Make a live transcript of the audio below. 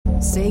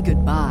Say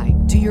goodbye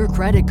to your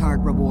credit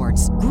card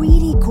rewards.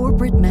 Greedy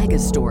corporate mega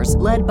stores,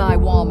 led by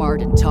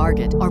Walmart and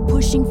Target, are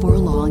pushing for a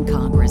law in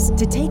Congress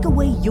to take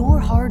away your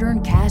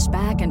hard-earned cash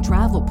back and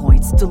travel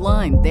points to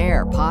line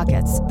their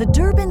pockets. The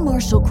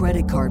Durbin-Marshall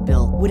credit card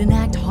bill would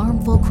enact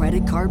harmful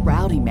credit card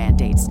routing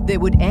mandates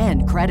that would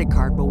end credit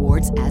card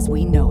rewards as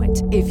we know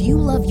it. If you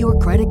love your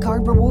credit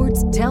card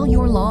rewards, tell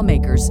your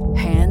lawmakers,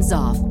 hands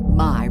off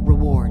my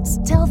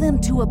rewards. Tell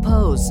them to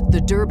oppose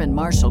the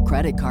Durbin-Marshall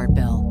credit card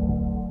bill.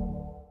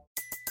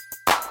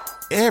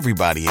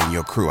 Everybody in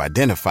your crew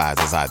identifies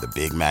as either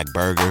Big Mac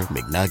Burger,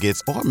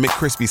 McNuggets, or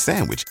McCrispy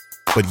Sandwich.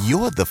 But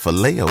you're the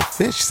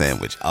Filet-O-Fish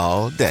Sandwich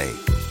all day.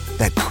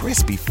 That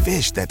crispy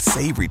fish, that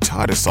savory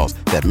tartar sauce,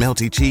 that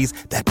melty cheese,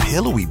 that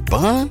pillowy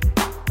bun.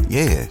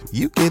 Yeah,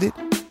 you get it.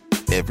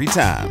 Every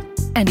time.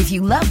 And if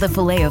you love the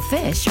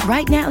Filet-O-Fish,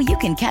 right now you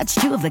can catch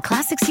two of the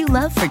classics you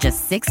love for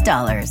just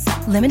 $6.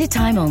 Limited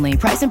time only.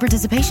 Price and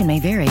participation may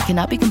vary.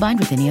 Cannot be combined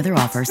with any other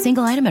offer.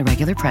 Single item at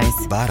regular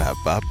price.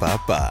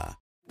 Ba-da-ba-ba-ba.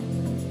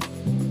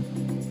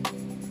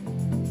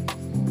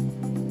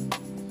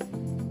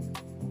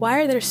 Why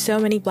are there so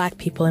many Black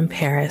people in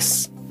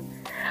Paris?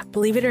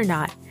 Believe it or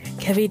not,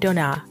 Kevi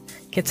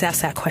gets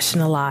asked that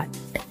question a lot,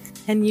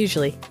 and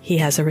usually he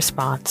has a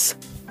response.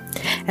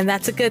 And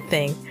that's a good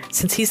thing,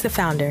 since he's the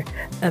founder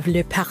of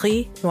Le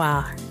Paris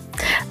Noir,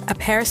 a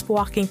Paris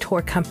walking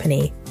tour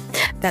company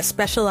that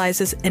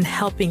specializes in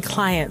helping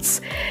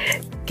clients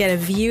get a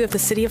view of the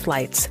City of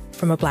Lights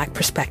from a Black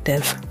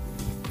perspective.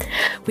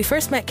 We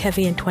first met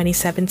Kevi in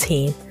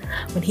 2017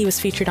 when he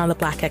was featured on the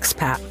Black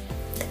Expat.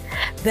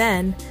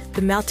 Then,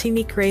 the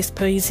Martinique Race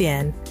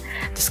Parisienne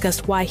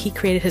discussed why he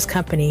created his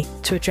company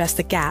to address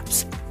the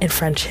gaps in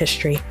French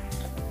history.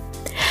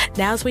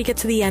 Now, as we get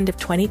to the end of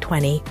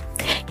 2020,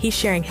 he's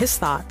sharing his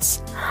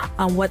thoughts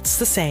on what's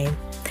the same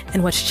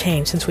and what's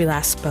changed since we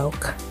last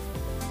spoke.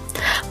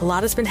 A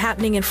lot has been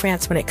happening in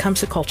France when it comes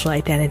to cultural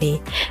identity,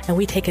 and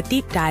we take a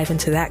deep dive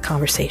into that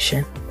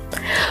conversation.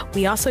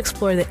 We also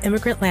explore the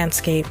immigrant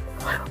landscape,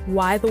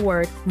 why the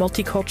word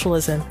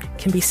multiculturalism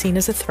can be seen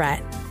as a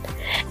threat,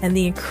 and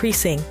the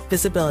increasing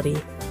visibility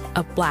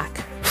of Black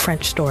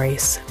French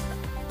stories.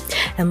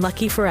 And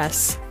lucky for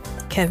us,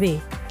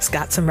 Kevi has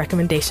got some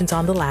recommendations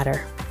on the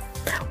latter.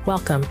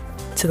 Welcome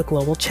to the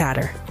Global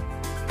Chatter.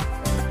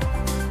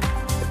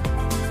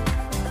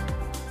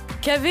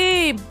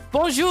 Kevi,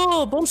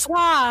 bonjour,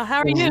 bonsoir,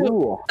 how are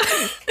you?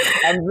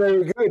 I'm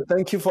very good.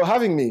 Thank you for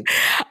having me.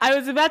 I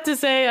was about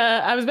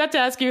to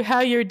ask you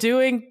how you're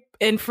doing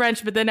in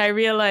French, but then I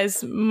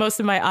realized most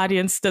of my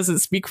audience doesn't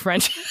speak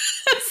French.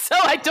 So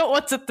I don't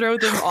want to throw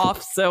them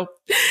off. So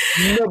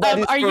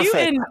are you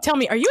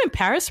in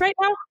Paris right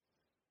now?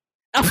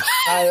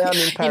 I am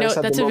in Paris.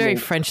 That's a very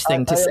French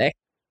thing to say.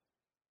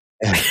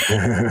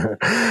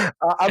 I'm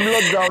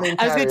locked down in Paris.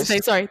 I was going to say,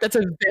 sorry,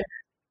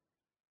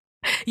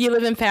 you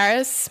live in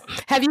Paris?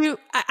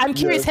 I'm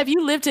curious, Have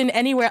you lived in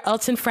anywhere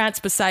else in France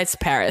besides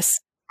Paris?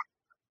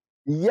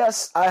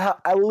 Yes,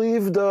 I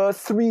lived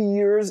 3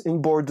 years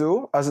in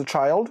Bordeaux as a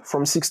child,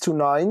 from 6 to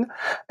 9.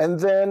 And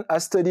then I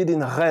studied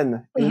in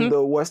Rennes, in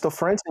the west of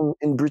France,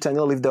 in Brittany.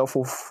 I lived there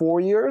for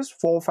 4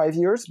 or 5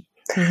 years.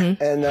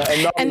 Mm-hmm.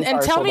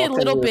 And tell me a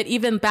little bit,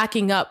 even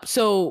backing up.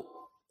 So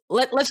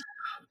let's...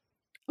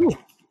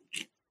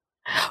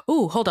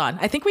 Ooh, hold on.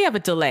 I think we have a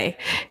delay.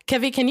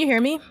 Kevi, can you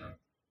hear me?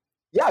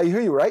 Yeah, I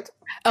hear you, right?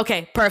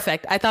 Okay,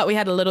 perfect. I thought we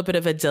had a little bit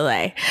of a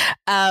delay.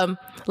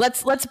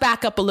 Let's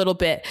back up a little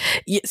bit.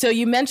 So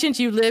you mentioned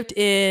you lived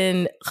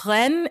in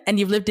Rennes and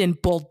you lived in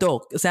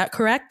Bordeaux. Is that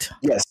correct?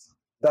 Yes,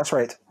 that's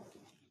right.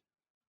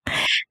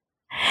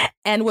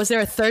 And was there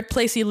a third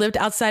place you lived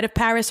outside of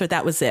Paris, or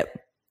that was it?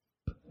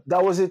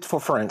 That was it for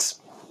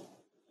France.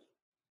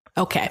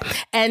 Okay.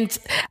 And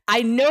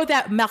I know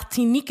that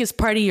Martinique is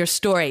part of your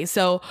story.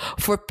 So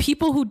for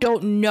people who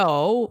don't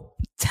know,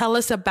 tell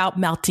us about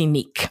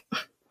Martinique.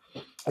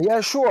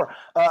 Yeah, sure.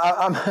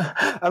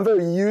 I'm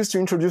very used to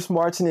introduce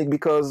Martinique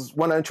because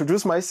when I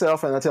introduce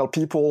myself and I tell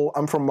people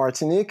I'm from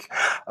Martinique,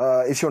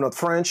 if you're not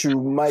French,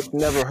 you might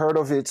never heard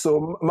of it.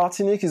 So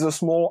Martinique is a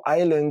small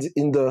island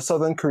in the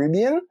southern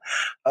Caribbean,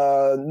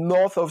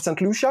 north of St.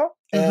 Lucia.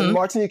 And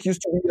Martinique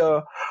used to be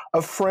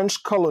a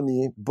French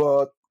colony,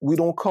 but we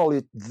don't call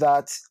it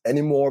that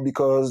anymore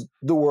because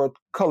the word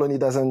colony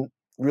doesn't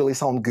really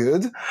sound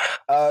good.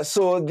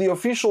 So the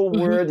official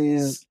word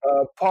is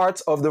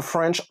part of the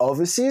French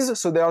overseas.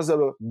 So there's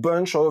a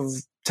bunch of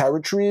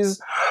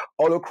territories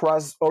all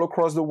across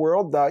the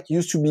world that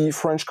used to be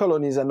French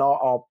colonies and now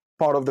are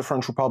part of the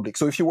French Republic.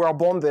 So if you were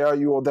born there,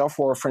 you are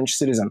therefore a French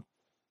citizen.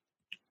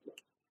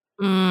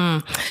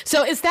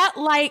 So is that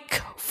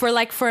like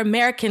for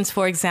Americans,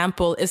 for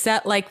example, is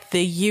that like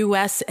the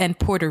US and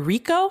Puerto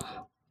Rico?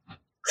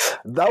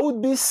 That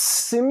would be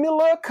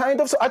similar,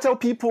 kind of. So I tell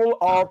people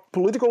our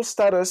political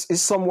status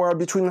is somewhere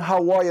between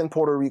Hawaii and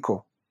Puerto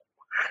Rico.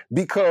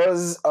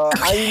 Because I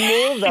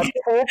know that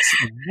folks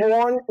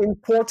born in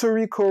Puerto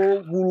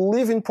Rico who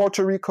live in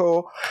Puerto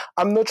Rico,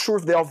 I'm not sure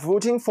if they are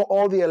voting for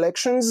all the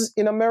elections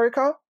in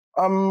America.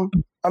 I'm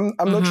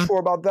not sure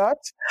about that.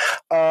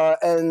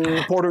 And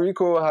Puerto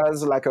Rico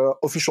has like a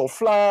official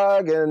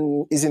flag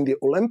and is in the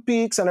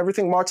Olympics and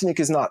everything. Martinique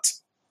is not.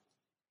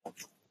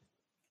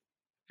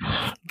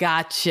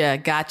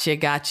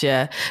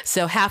 Gotcha.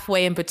 So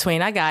halfway in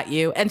between, I got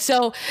you. And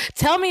so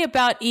tell me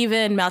about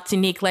even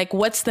Martinique. Like,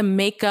 what's the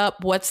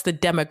makeup? What's the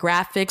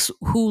demographics?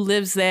 Who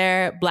lives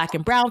there? Black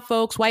and brown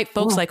folks, white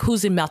folks? Like,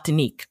 who's in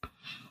Martinique?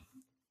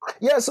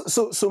 Yeah,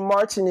 so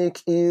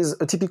Martinique is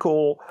a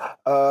typical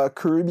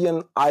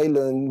Caribbean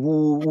island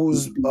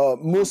whose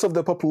most of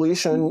the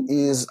population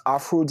is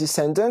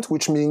Afro-descendant,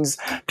 which means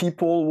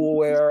people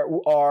who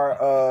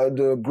are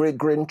the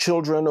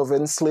great-grandchildren of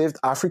enslaved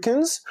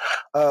Africans,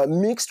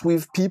 mixed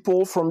with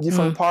people from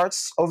different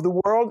parts of the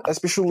world,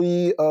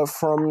 especially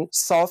from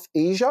South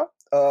Asia.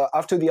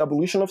 After the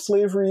abolition of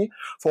slavery,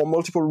 for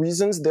multiple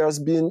reasons, there's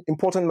been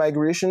important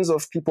migrations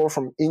of people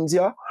from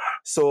India.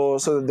 So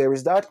there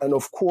is that, and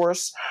of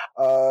course,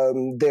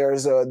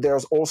 there's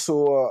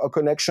also a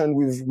connection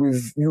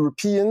with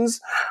Europeans,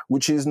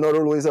 which is not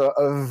always a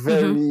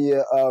very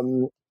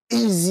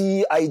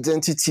easy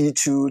identity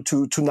to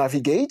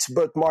navigate.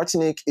 But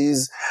Martinique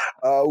is,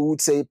 we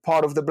would say,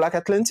 part of the Black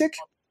Atlantic.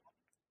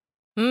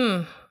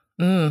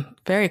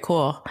 Very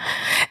cool.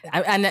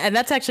 And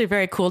that's actually a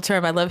very cool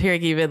term. I love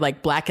hearing even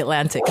like Black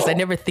Atlantic, because I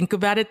never think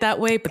about it that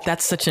way, but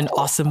that's such an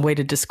awesome way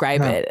to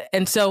describe it.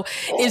 And so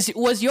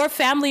was your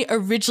family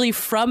originally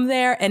from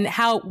there, and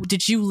how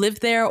did you live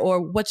there, or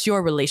what's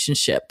your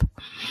relationship?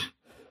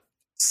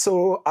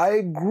 So I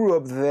grew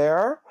up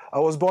there. I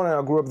was born and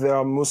I grew up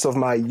there most of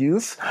my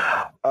youth.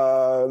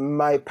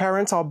 My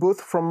parents are both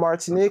from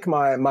Martinique.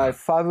 My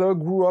father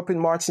grew up in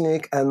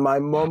Martinique, and my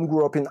mom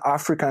grew up in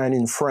Africa and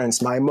in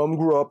France. My mom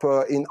grew up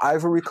in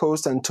Ivory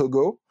Coast and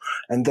Togo,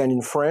 and then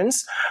in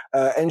France.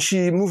 And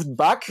she moved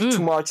back to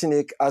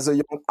Martinique as a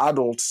young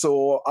adult.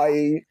 So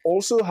I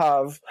also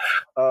have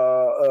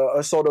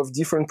a sort of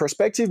different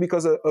perspective,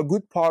 because a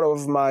good part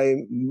of my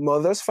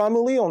mother's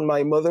family on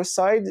my mother's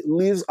side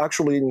lives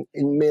actually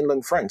in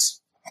mainland France.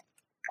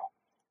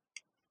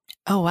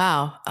 Oh,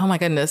 wow. Oh, my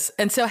goodness.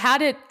 And so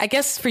I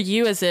guess for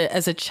you as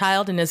a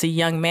child and as a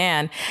young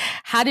man,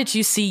 how did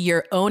you see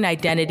your own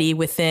identity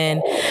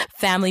within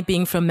family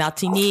being from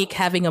Martinique,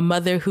 having a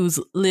mother who's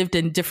lived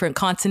in different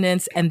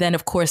continents, and then,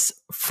 of course,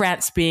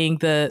 France being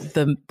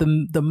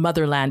the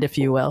motherland, if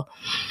you will?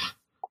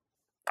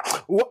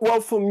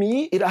 Well, for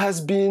me, it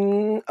has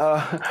been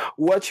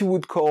what you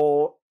would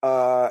call,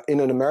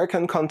 in an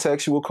American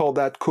context, you would call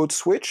that code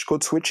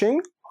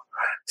switching.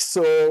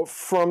 So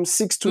from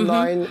 6 to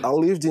 9, I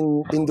lived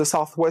in the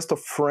southwest of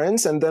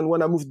France. And then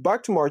when I moved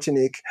back to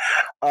Martinique,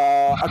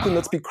 I could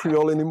not speak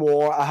Creole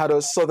anymore. I had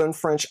a southern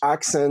French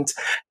accent,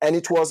 and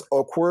it was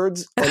awkward,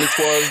 and it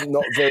was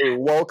not very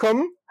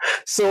welcome.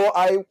 So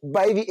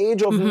by the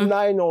age of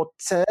 9 or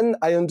 10,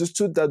 I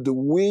understood that the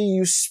way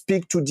you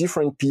speak to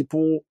different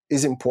people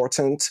is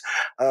important,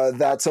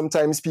 that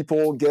sometimes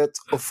people get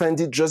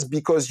offended just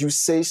because you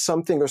say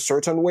something a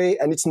certain way,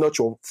 and it's not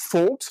your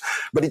fault,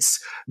 but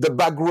it's the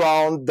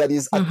background that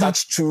is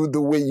attached to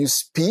the way you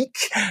speak.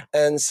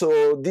 And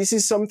so this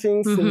is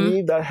something for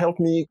me that helped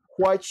me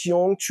quite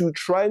young to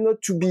try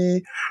not to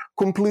be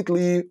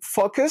completely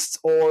focused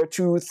or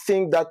to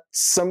think that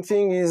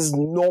something is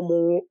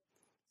normal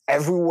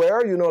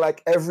everywhere,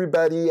 like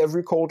everybody,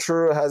 every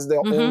culture has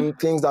their own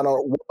things that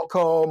are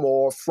welcome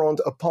or frowned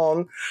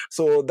upon.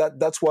 So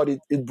that's what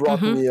it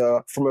brought me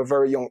from a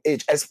very young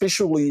age,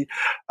 especially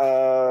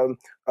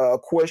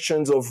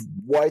questions of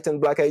white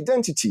and black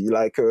identity.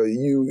 Like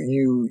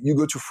you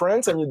go to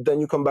France and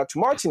then you come back to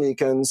Martinique,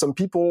 and some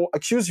people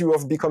accuse you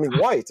of becoming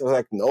white. I was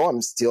like, no,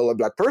 I'm still a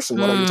black person.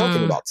 What are you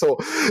talking about? So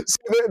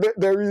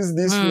there is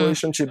this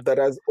relationship that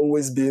has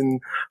always been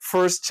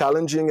first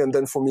challenging, and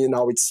then for me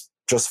now it's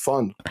just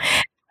fun.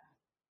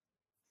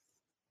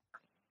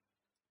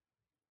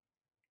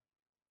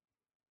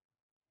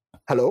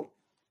 Hello?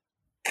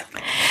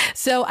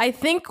 So I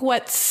think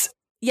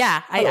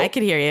I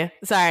can hear you.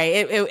 Sorry,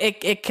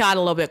 it got a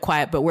little bit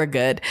quiet, but we're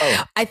good.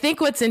 Oh. I think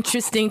what's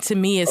interesting to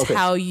me is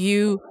how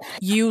you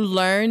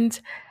learned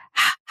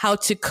how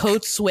to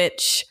code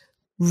switch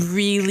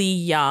really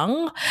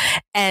young.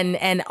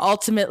 And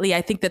ultimately,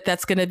 I think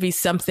that's going to be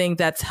something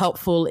that's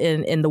helpful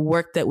in the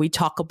work that we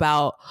talk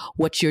about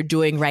what you're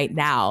doing right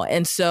now.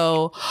 And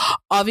so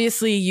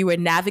obviously you were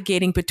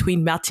navigating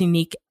between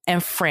Martinique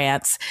and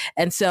France.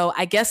 And so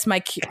I guess my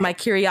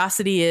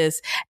curiosity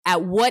is,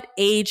 at what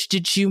age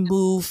did you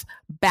move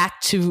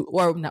back to,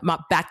 or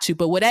not back to,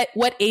 but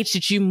what age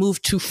did you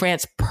move to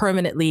France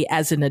permanently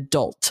as an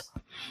adult?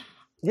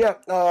 Yeah,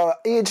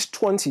 age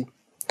 20.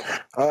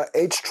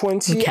 Age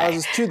 20 as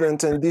a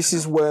student, and this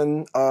is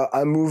when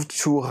I moved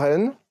to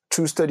Rennes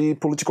to study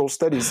political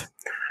studies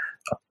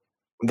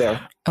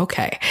there.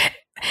 Okay.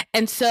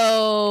 And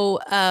so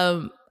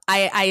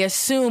I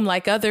assume,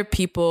 like other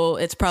people,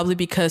 it's probably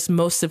because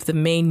most of the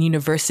main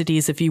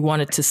universities, if you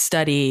wanted to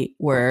study,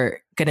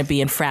 were going to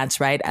be in France,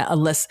 right?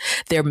 Unless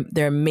there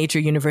are major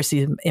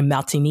universities in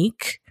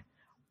Martinique.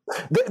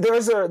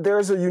 There's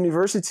a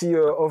university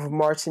of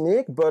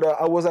Martinique, but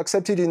I was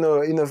accepted in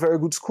a very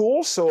good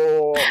school.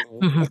 So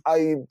Mhm.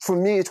 I for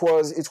me it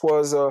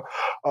was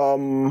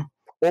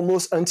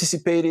almost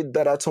anticipated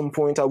that at some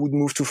point I would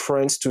move to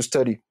France to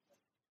study.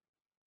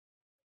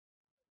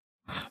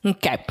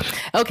 Okay.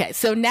 Okay.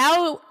 So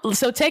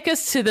take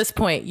us to this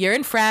point. You're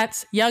in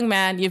France, young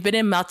man, you've been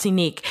in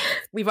Martinique.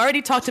 We've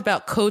already talked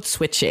about code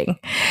switching.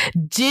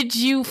 Did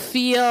you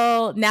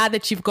feel, now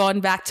that you've gone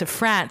back to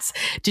France,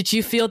 did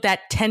you feel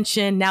that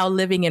tension now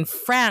living in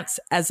France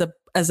as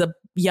a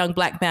young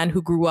black man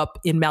who grew up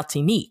in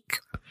Martinique?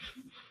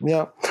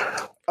 Yeah.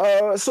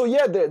 So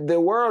yeah, there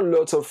were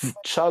lots of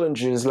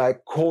challenges,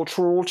 like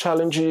cultural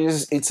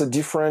challenges. It's a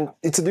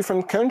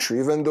different country,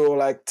 even though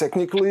like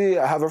technically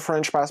I have a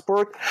French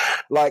passport.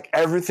 Like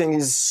everything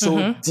is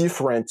so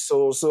different.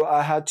 So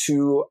I had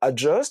to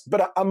adjust.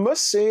 But I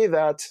must say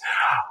that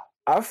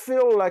I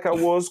feel like I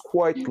was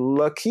quite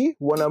lucky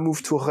when I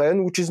moved to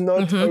Rennes, which is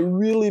not a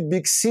really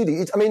big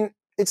city. I mean,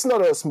 it's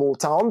not a small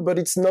town, but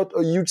it's not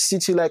a huge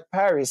city like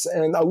Paris.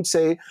 And I would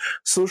say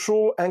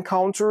social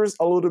encounters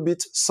a little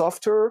bit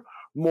softer,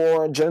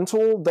 more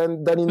gentle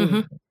than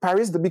in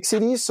Paris, the big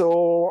city.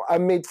 So I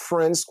made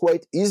friends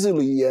quite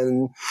easily,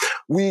 and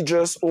we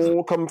just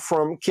all came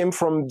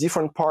from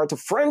different parts of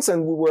France,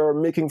 and we were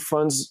making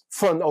fun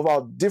of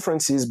our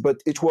differences. But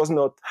it was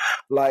not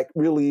like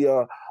really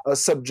a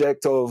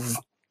subject of,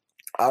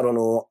 I don't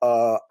know,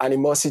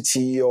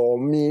 animosity or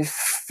me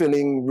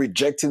feeling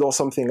rejected or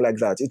something like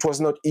that. It was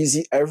not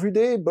easy every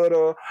day, but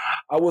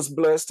I was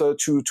blessed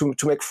to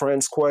make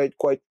friends quite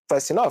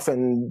fast enough,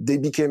 and they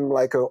became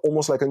like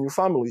almost like a new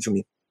family to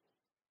me.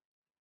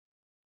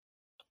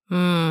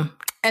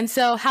 And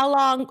so how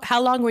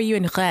long were you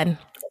in Rennes?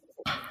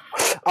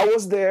 I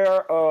was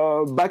there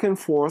back and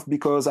forth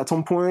because at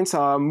some point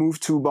I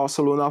moved to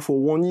Barcelona for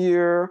 1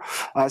 year.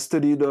 I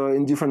studied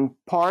in different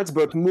parts,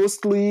 but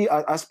mostly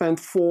I spent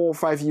 4 or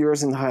 5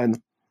 years in Rennes.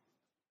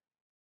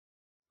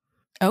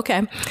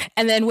 Okay.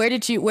 And then where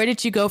did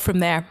you go from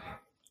there?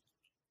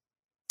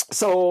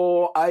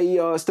 So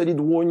I studied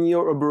 1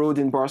 year abroad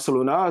in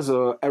Barcelona as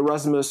a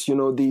Erasmus,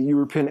 the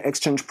European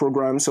exchange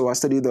program. So I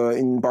studied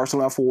in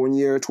Barcelona for 1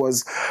 year. It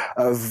was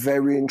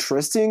very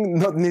interesting,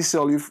 not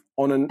necessarily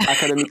on an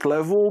academic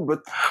level, but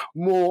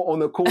more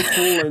on a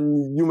cultural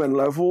and human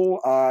level.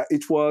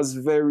 It was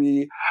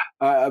very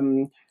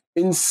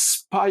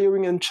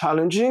inspiring and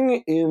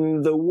challenging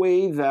in the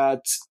way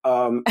that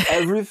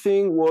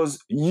everything was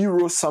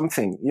Euro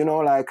something,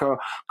 like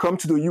come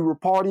to the Euro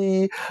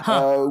party,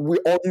 we're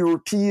all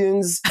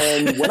Europeans.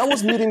 And when I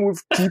was meeting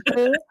with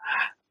people,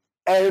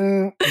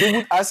 and they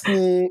would ask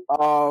me,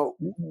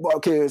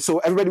 okay, so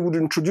everybody would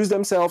introduce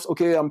themselves.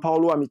 Okay, I'm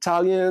Paolo, I'm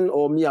Italian,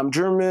 or me, I'm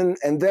German.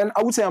 And then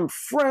I would say I'm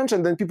French,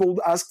 and then people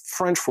would ask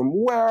French from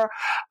where?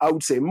 I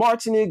would say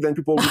Martinique, then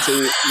people would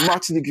say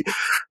Martinique,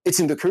 it's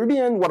in the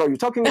Caribbean, what are you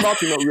talking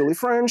about? You're not really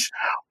French.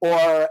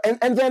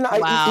 And then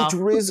it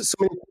raised so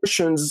many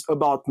questions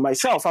about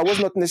myself. I was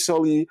not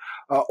necessarily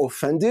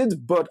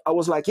offended, but I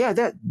was like,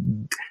 yeah,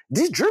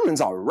 these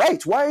Germans are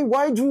right.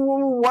 Why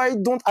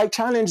don't I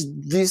challenge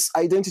this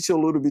identity a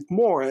little bit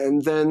more?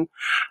 And then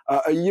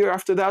a year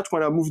after that,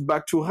 when I moved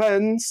back to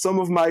Rennes, some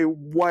of the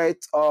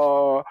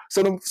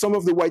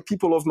white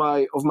people of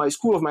my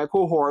school, of my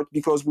cohort,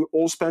 because we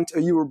all spent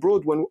a year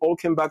abroad when we all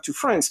came back to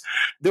France,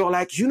 they were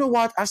like, you know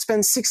what? I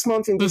spent 6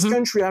 months in this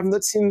country. I've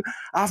not seen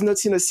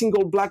a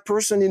single black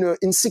person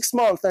in 6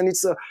 months, and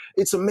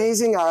it's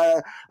amazing.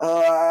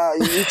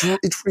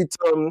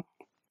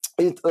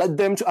 It led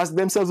them to ask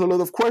themselves a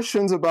lot of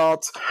questions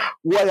about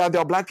why are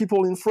there black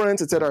people in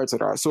France, etc.,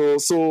 etc.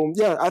 So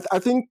yeah, I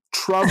think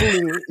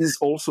traveling is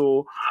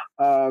also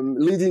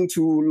leading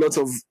to lots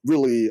of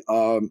really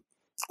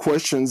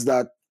questions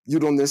that you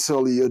don't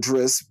necessarily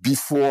address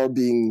before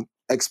being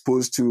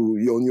exposed to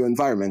your new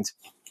environment.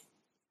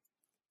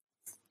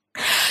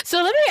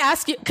 So let me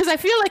ask you, because I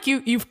feel like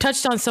you've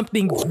touched on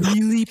something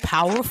really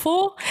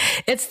powerful.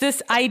 It's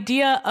this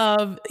idea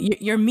of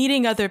you're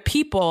meeting other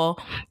people,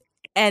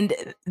 and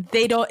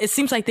it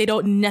seems like they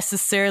don't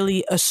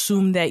necessarily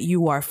assume that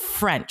you are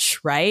French,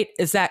 right?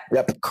 Is that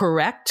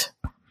correct?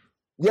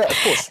 Yeah, of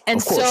course.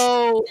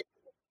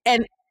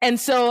 And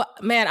so,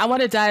 man, I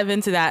want to dive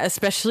into that,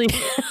 especially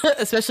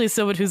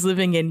someone who's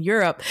living in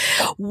Europe.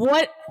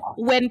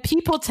 When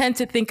people tend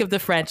to think of the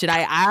French, and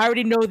I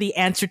already know the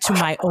answer to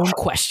my own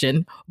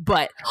question,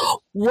 but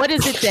what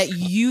is it that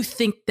you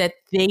think that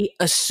they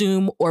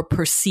assume or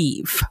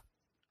perceive?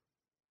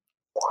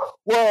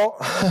 Well,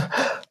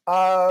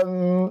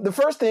 the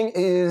first thing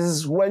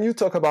is when you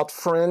talk about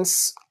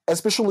France,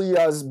 especially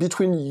as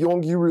between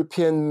young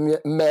European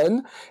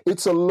men,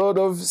 it's a lot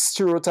of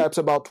stereotypes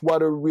about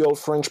what a real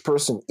French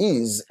person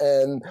is.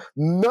 And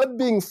not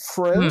being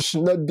French,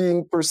 not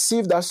being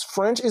perceived as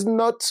French is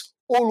not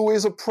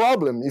always a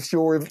problem if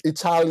you're with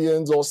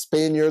Italians or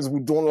Spaniards who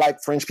don't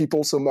like French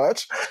people so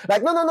much.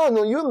 Like,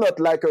 no, you're not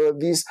like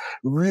these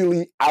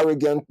really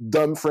arrogant,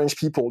 dumb French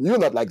people. You're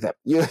not like that.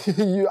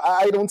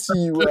 I don't see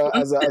you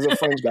as a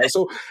French guy.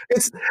 So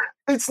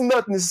it's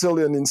not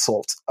necessarily an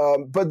insult.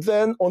 But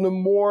then on a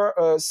more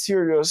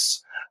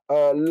serious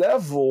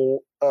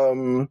level,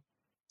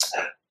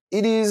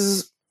 it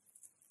is,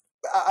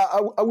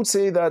 I would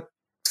say that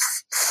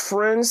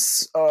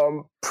France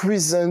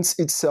presents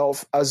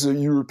itself as a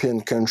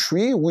European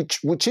country, which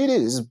it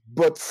is,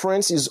 but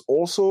France is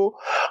also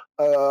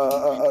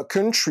a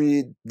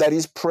country that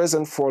is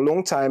present for a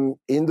long time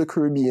in the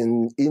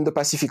Caribbean, in the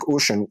Pacific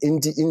Ocean, in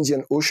the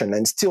Indian Ocean,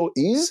 and still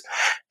is.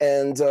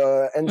 And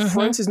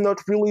France is not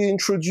really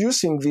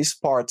introducing this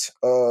part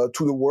to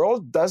the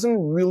world,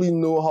 doesn't really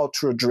know how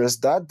to address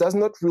that, does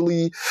not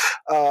really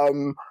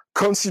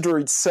consider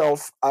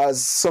itself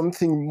as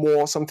something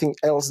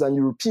else than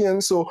European.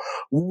 So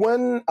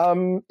when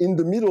I'm in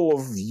the middle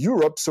of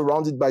Europe,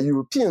 surrounded by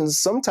Europeans,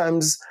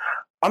 sometimes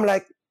I'm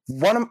like,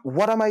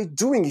 what am I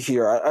doing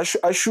here?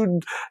 I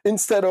should,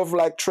 instead of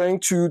like trying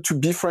to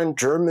befriend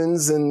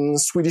Germans and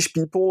Swedish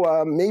people,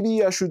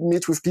 maybe I should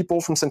meet with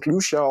people from St.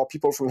 Lucia or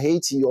people from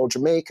Haiti or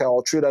Jamaica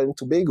or Trinidad and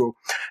Tobago.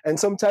 And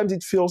sometimes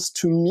it feels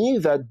to me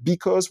that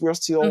because we're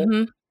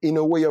still in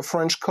a way a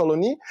French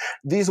colony,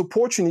 these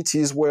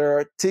opportunities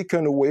were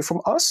taken away from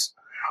us.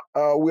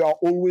 We are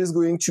always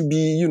going to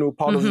be,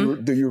 part of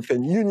the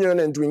European Union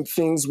and doing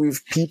things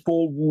with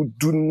people who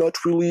do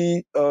not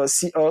really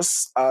see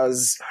us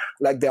as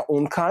like their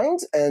own kind.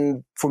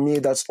 And for me,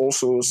 that's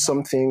also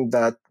something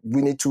that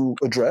we need to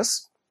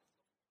address.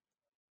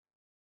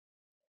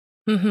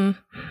 And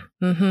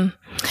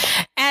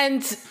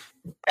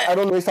I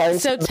don't know if I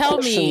so tell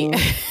me.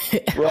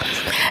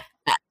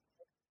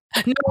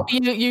 No,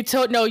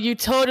 you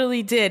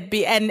totally did.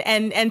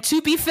 And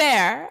to be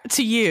fair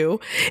to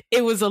you,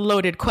 it was a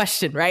loaded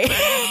question, right?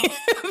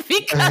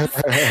 Because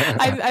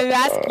I'm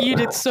asking you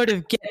to sort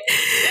of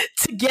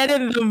get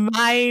in the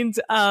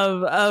mind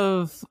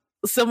of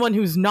someone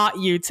who's not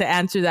you to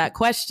answer that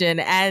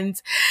question.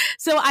 And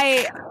so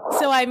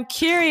I'm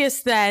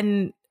curious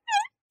then,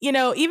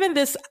 even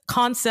this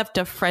concept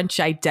of French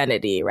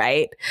identity,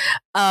 right?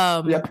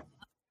 I'm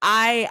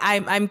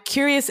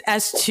curious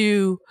as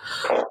to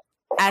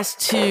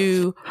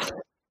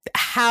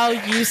how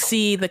you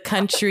see the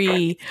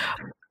country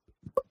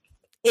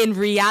in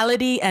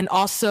reality and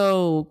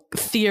also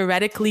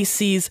theoretically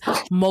sees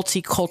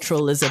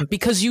multiculturalism,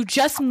 because you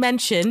just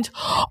mentioned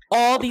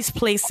all these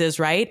places,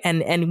 right?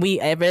 And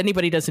if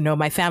anybody doesn't know,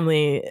 my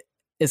family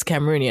is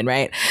Cameroonian,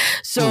 right?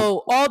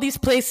 So all these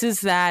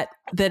places that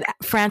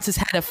France has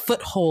had a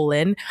foothold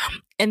in.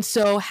 And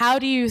so how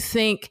do you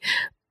think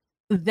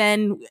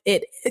then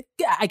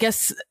I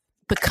guess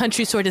the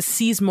country sort of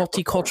sees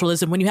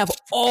multiculturalism when you have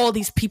all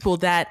these people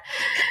that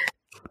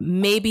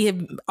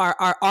maybe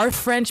are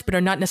French, but are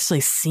not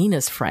necessarily seen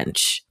as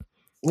French?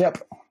 Yep.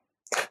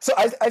 So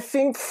I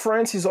think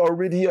France is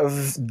already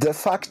de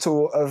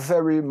facto a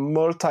very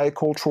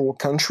multicultural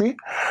country.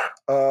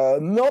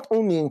 Not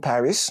only in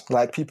Paris,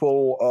 like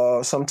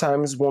people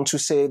sometimes want to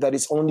say that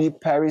it's only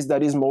Paris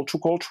that is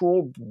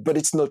multicultural, but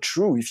it's not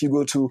true. If you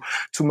go to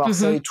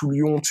Marseille, to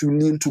Lyon, to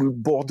Lille, to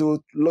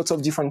Bordeaux, lots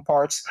of different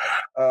parts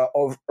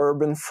of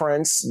urban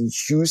France,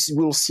 you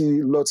will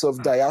see lots of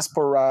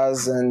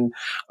diasporas and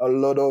a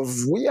lot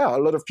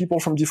of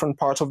people from different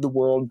parts of the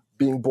world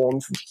being born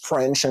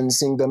French and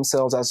seeing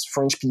themselves as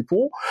French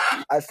people.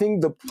 I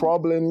think the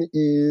problem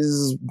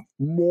is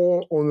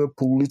more on a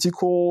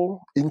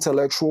political,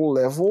 intellectual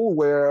level,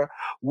 where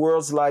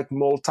words like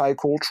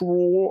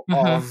multicultural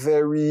are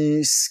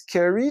very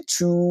scary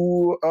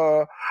to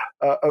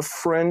a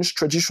French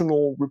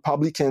traditional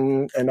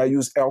Republican, and I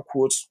use air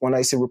quotes when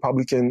I say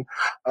Republican,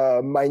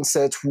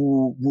 mindset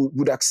who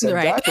would accept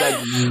that.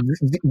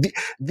 Like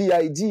the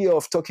idea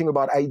of talking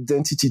about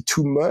identity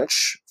too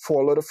much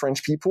for a lot of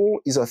French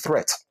people is a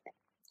threat.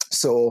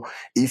 So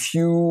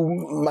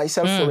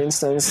myself, for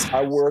instance,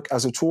 I work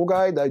as a tour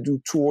guide. I do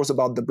tours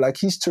about the Black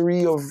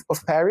history of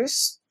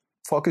Paris,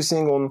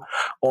 focusing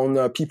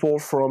on people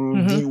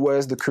from the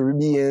US, the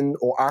Caribbean,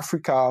 or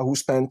Africa who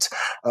spent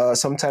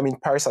some time in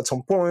Paris at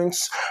some point,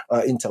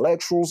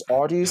 intellectuals,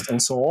 artists,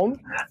 and so on.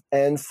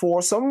 And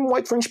for some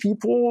white French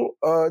people,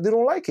 they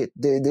don't like it.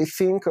 They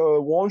think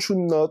one should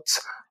not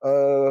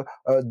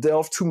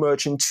delve too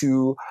much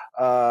into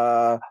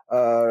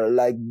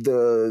like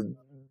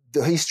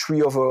the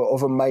history of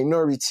a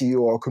minority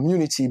or a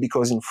community,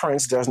 because in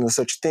France, there's no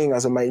such thing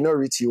as a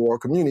minority or a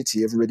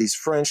community. Everybody's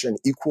French and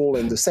equal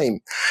and the same.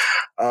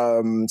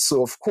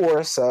 So, of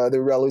course, the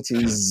reality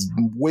is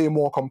way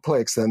more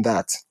complex than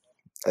that.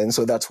 And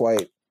so that's why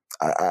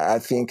I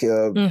think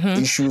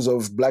issues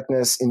of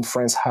Blackness in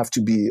France have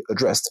to be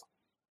addressed.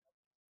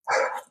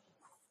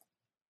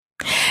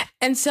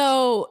 And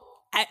so,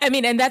 I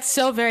mean, and that's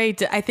so very,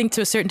 I think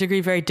to a certain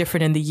degree, very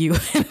different in the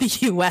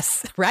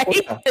US, right?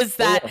 Is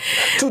that,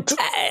 to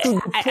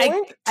the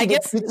point, I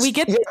guess we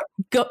get,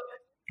 go.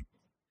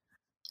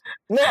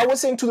 No, I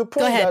was saying to the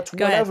point that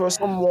Go whenever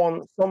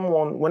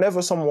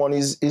someone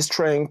is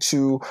trying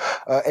to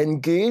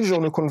engage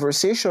on a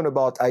conversation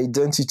about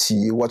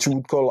identity, what you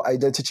would call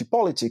identity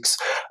politics,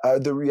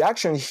 the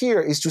reaction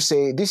here is to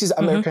say this is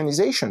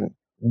Americanization.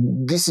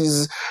 This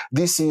is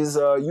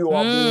you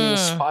are being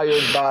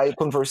inspired by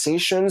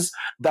conversations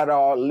that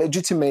are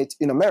legitimate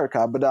in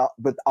America, but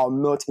are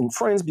not in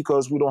France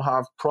because we don't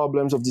have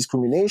problems of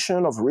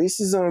discrimination, of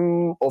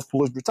racism, of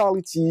police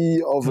brutality,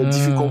 of a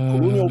difficult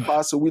colonial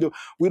past. So we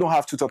don't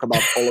have to talk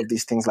about all of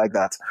these things like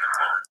that.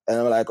 And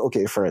I'm like,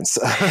 okay, France,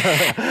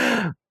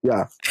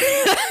 yeah.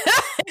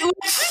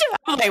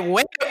 I'm like,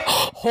 wait,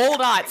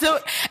 hold on. So,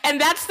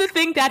 and that's the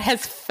thing that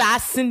has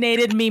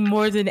fascinated me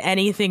more than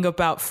anything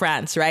about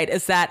France, right?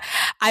 Is that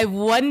I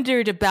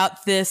wondered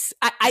about this.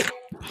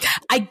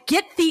 I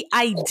get the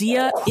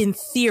idea in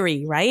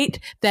theory, right?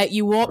 That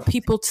you want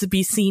people to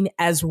be seen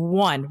as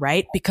one,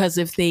 right? Because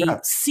if they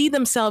see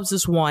themselves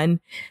as one,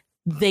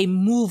 they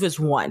move as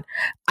one.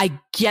 I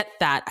get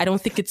that. I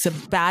don't think it's a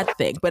bad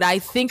thing, but I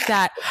think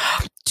that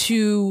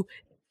to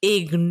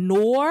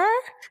ignore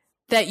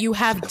that you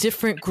have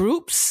different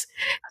groups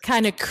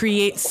kind of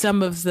creates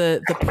some of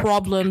the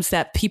problems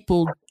that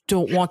people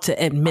don't want to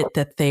admit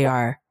that they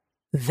are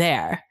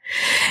there.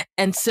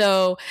 And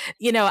so,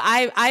 you know,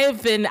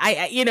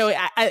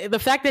 the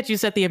fact that you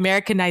said the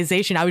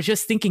Americanization, I was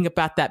just thinking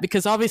about that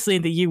because obviously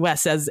in the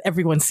US, as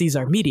everyone sees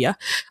our media,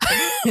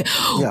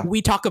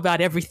 we talk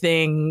about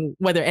everything,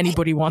 whether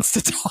anybody wants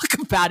to talk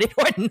about it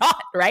or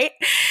not. Right.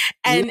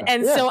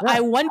 So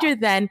I wonder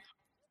then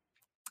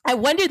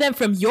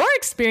from your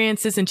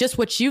experiences and just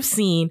what you've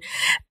seen,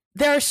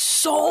 there are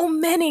so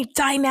many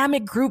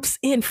dynamic groups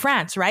in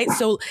France, right?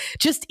 So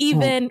just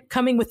even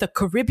coming with a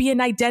Caribbean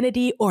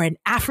identity or an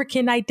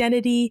African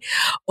identity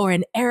or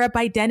an Arab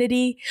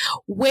identity,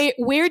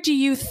 where do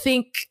you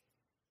think,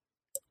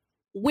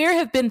 where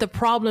have been the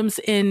problems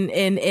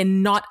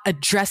in not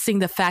addressing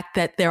the fact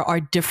that there are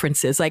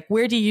differences? Like,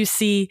 where do you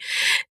see,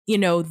 you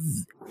know,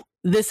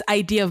 this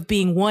idea of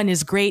being one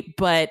is great,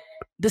 but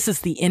this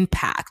is the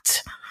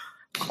impact?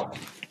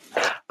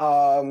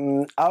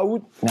 I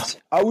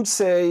would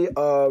say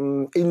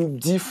in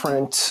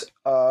different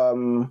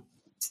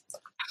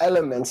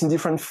elements, in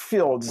different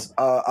fields,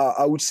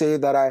 I would say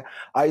that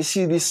I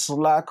see this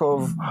lack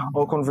of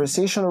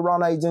conversation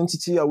around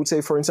identity. I would say,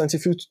 for instance,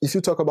 if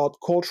you talk about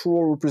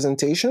cultural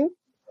representation,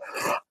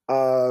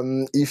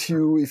 if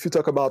you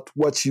talk about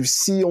what you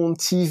see on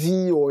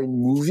TV or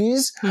in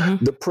movies,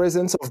 the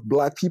presence of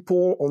Black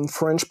people on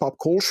French pop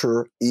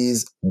culture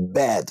is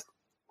bad.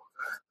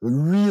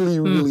 Really,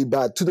 really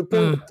bad. To the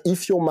point that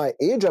if you're my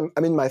age, I'm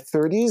in my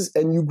 30s,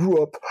 and you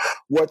grew up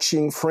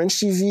watching French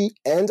TV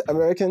and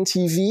American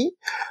TV,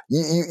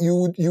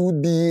 you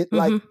would be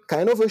like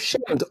kind of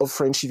ashamed of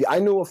French TV. I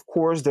know, of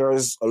course,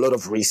 there's a lot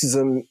of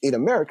racism in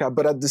America,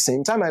 but at the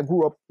same time, I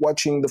grew up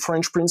watching The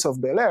French Prince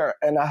of Bel-Air,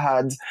 and I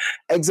had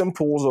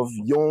examples of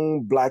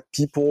young Black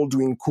people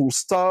doing cool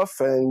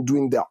stuff and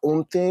doing their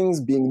own things,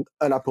 being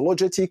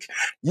unapologetic.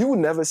 You would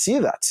never see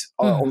that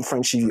on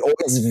French TV, or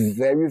it's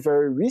very,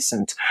 very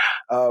recent.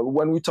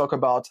 When we talk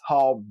about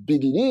how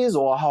big it is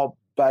or how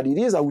bad it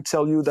is, I would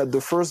tell you that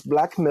the first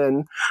Black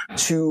man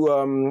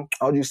to,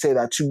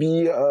 to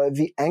be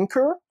the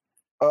anchor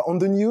on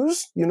the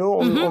news, you know,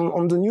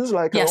 on the news,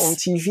 like on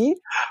TV,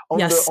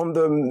 on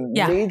the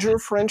major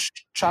French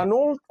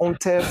channel, on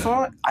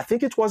TF1, I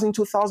think it was in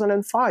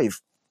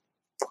 2005.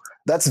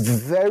 That's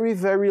very,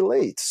 very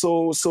late.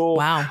 So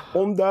wow.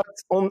 on that,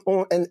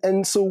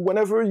 and so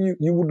whenever you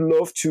would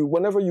love to,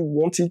 whenever you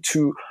wanted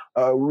to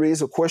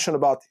raise a question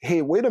about,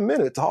 hey, wait a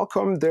minute, how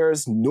come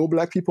there's no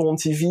Black people on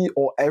TV,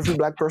 or every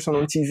Black person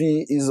on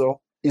TV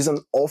is an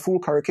awful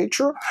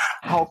caricature?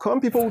 How come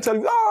people will tell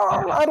you,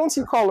 I don't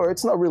see color,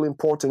 it's not really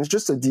important, it's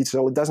just a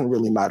detail, it doesn't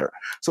really matter.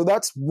 So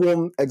that's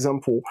one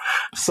example.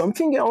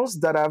 Something else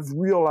that I've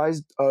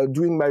realized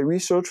doing my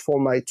research for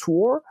my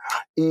tour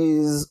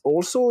is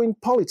also in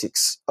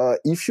politics.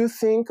 If you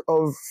think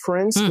of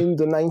France in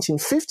the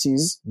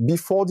 1950s,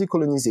 before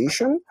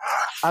decolonization,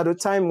 at a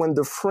time when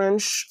the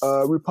French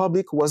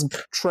Republic was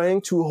trying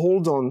to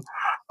hold on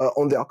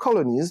their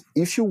colonies,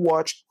 if you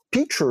watch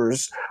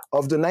pictures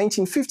of the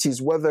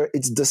 1950s, whether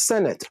it's the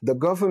Senate, the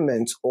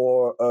government,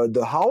 or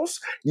the House,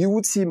 you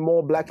would see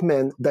more Black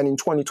men than in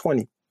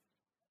 2020.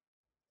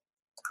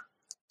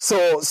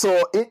 So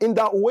in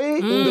that way,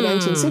 in the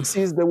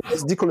 1960s, there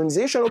was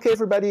decolonization. Okay,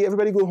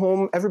 everybody go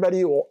home.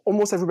 Everybody, or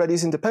almost everybody,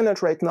 is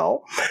independent right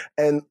now.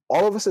 And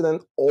all of a sudden,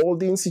 all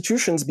the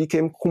institutions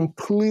became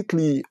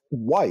completely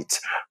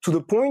white, to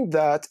the point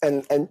that,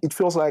 and it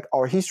feels like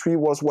our history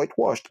was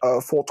whitewashed.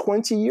 For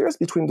 20 years,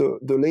 between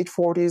the late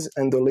 40s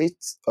and the late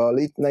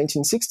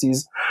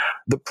 1960s,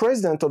 the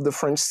president of the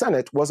French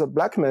Senate was a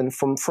Black man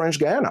from French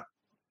Guiana.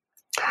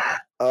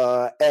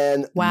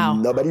 And wow.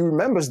 Nobody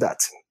remembers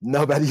that.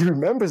 Nobody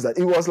remembers that.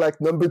 It was like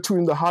number 2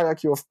 in the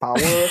hierarchy of power.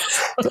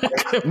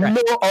 Like,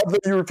 no other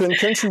European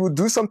country would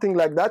do something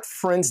like that.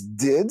 France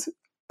did,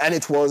 and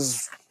it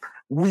was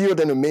weird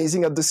and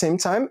amazing at the same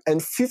time.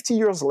 And 50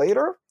 years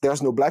later,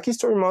 there's no Black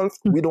History Month.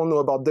 We don't know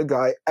about the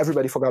guy.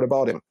 Everybody forgot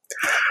about him.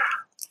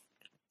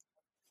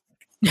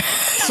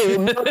 So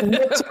not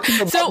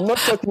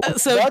talking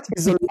about that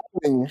is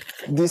allowing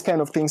these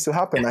kind of things to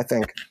happen, I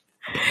think.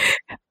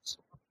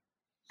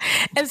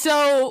 And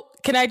so,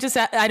 can I just,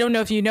 I don't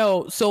know if you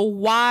know, so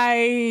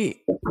why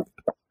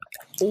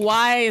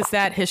is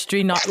that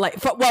history not like,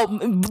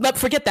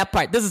 forget that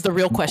part. This is the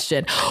real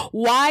question.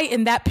 Why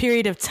in that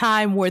period of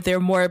time was there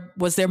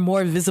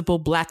more visible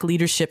Black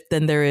leadership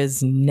than there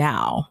is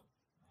now?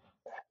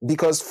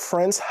 Because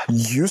France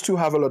used to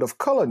have a lot of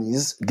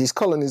colonies. These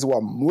colonies were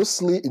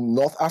mostly in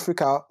North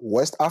Africa,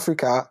 West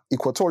Africa,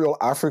 Equatorial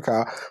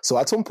Africa. So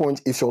at some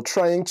point, if you're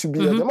trying to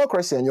be a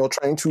democracy and you're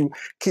trying to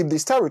keep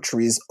these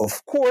territories,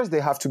 of course, they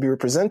have to be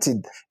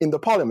represented in the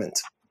parliament.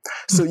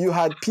 So you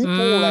had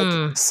people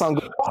like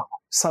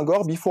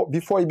Senghor,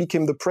 before he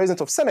became the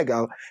president of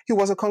Senegal, he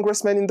was a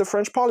congressman in the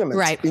French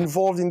parliament,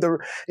 involved in the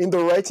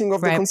writing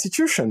of the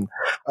constitution.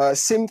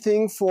 Same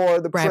thing for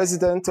the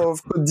president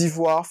of Côte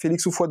d'Ivoire,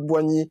 Félix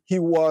Houphouët-Boigny. He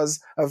was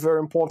a very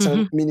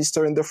important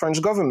minister in the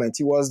French government.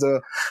 He was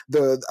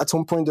at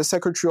some point the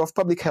Secretary of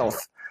Public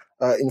Health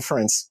in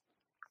France.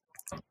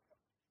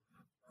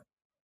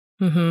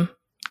 Okay.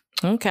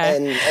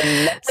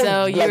 And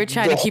so you were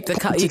trying to keep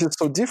it's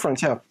so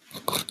different, yeah.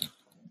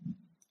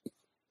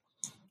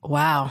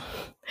 Wow.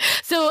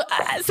 So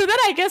then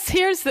I guess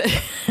here's the,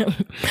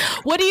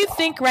 what do you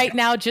think right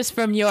now, just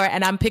from your,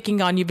 and I'm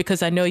picking on you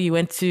because I know you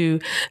went to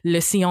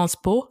Le Sciences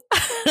Po,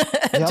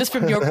 just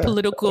from your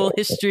political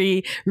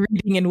history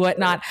reading and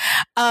whatnot.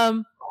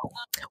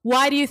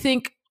 Why do you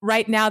think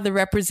right now the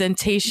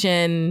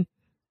representation,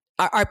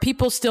 are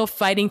people still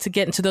fighting to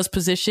get into those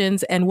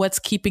positions, and what's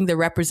keeping the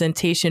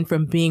representation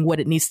from being what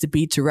it needs to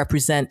be to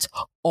represent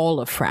all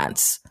of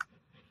France?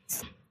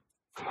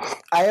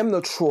 I am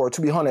not sure,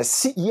 to be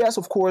honest. Yes,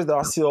 of course, there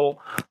are still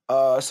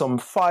some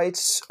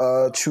fights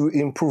to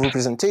improve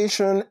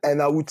representation.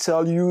 And I would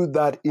tell you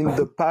that in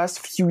the past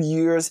few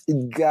years,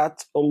 it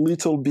got a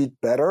little bit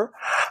better.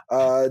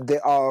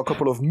 There are a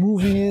couple of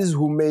movies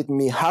who made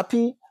me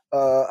happy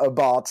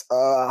about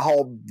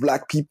how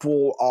Black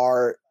people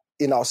are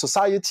in our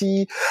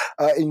society,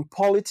 in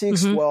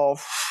politics. Well,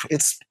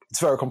 it's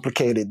very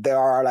complicated. There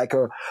are like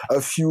a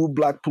few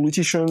Black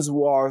politicians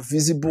who are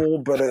visible,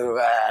 but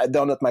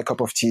they're not my cup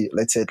of tea.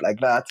 Let's say it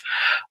like that.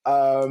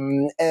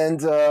 And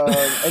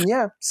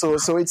yeah, so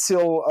it's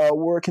still a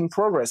work in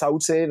progress. I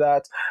would say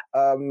that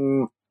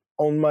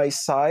on my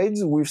side,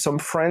 with some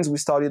friends, we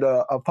started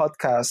a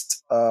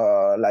podcast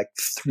like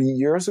 3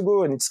 years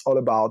ago, and it's all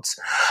about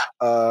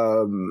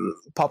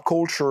pop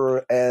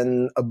culture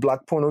and a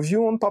Black point of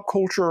view on pop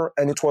culture.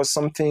 And it was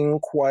something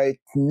quite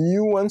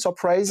new and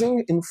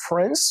surprising in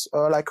France,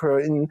 like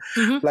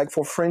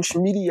for French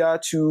media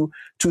to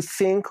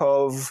think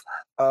of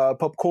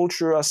pop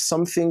culture as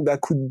something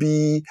that could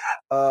be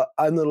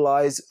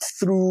analyzed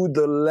through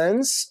the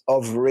lens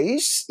of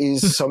race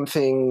is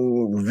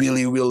something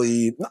really,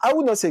 really, I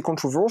would not say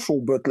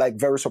controversial, but like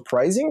very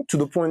surprising, to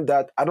the point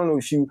that I don't know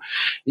if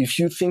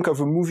you think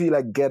of a movie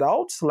like Get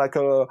Out, like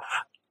a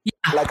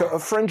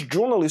French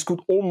journalist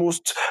could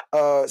almost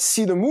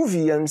see the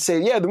movie and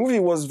say, yeah, the movie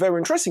was very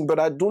interesting, but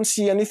I don't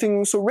see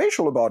anything so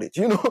racial about it.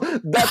 You know,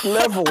 that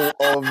level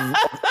of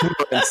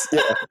influence.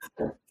 Yeah.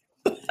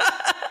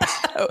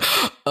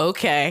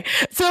 Okay.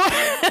 So,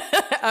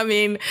 I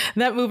mean,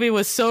 that movie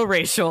was so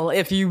racial.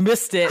 If you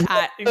missed it,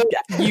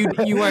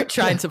 you weren't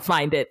trying to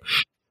find it.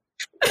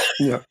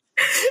 Yeah.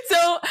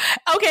 So,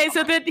 okay.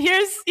 So then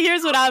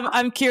here's what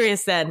I'm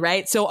curious then,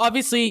 right? So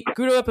obviously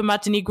grew up in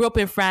Martinique, grew up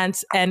in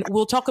France, and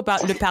we'll talk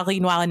about Le Paris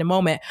Noir in a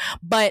moment.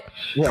 But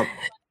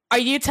are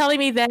you telling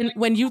me then,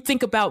 when you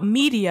think about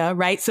media,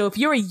 right? So if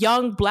you're a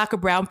young Black or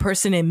brown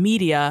person in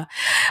media,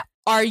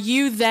 are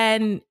you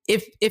then,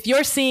 if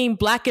you're seeing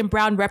Black and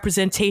brown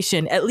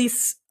representation, at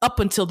least up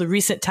until the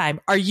recent time,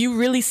 are you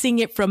really seeing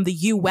it from the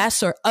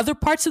US or other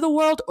parts of the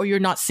world, or you're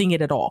not seeing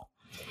it at all?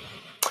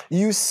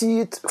 You see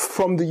it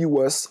from the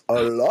US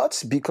a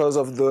lot because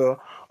of the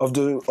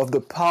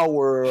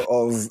power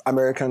of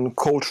American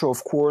culture.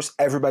 Of course,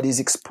 everybody's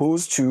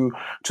exposed to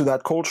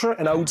that culture,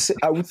 and I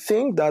would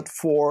think that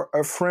for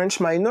a French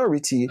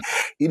minority,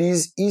 it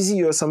is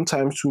easier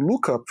sometimes to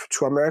look up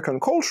to American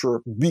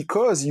culture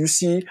because you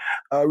see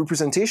a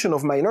representation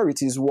of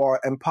minorities who are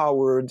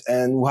empowered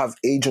and who have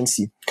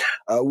agency,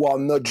 who are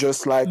not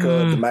just like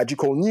the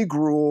magical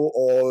Negro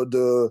or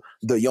the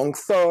young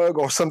thug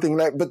or something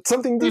but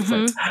something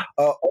different.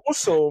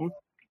 Also,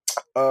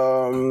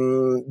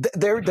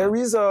 there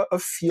is a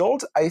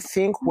field, I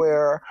think,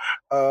 where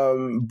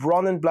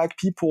brown and Black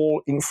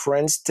people in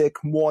France take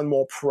more and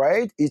more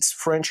pride. It's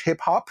French hip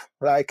hop.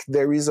 Like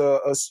there is a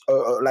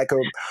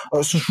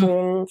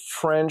strong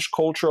French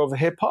culture of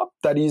hip hop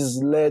that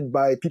is led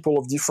by people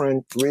of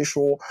different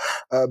racial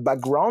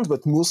backgrounds,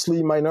 but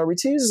mostly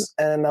minorities.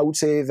 And I would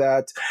say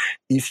that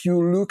if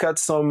you look at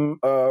some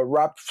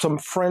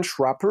French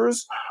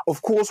rappers,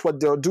 of course, what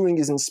they're doing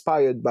is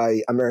inspired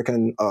by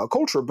American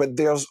culture, but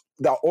there's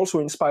they're also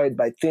inspired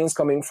by things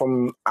coming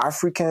from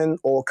African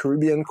or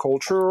Caribbean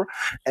culture,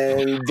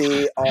 and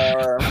they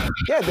are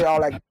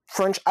like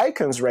French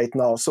icons right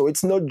now. So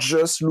it's not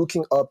just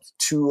looking up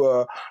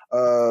to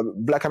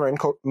Black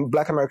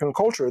American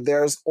culture.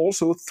 There's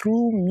also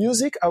through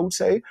music, I would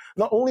say,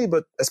 not only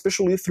but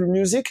especially through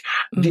music,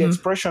 the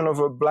expression of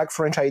a Black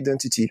French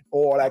identity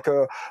or like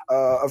a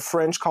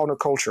French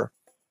counterculture.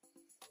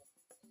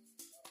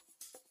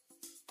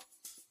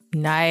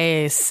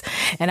 Nice.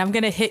 And I'm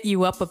going to hit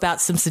you up about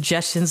some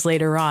suggestions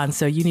later on.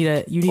 So you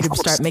need to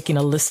start making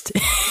a list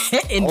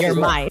in your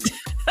mind.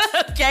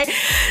 Okay.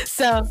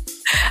 So,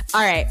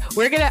 all right,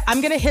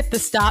 I'm going to hit the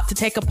stop to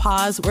take a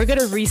pause. We're going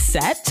to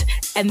reset,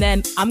 and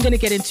then I'm going to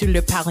get into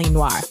Le Paris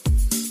Noir.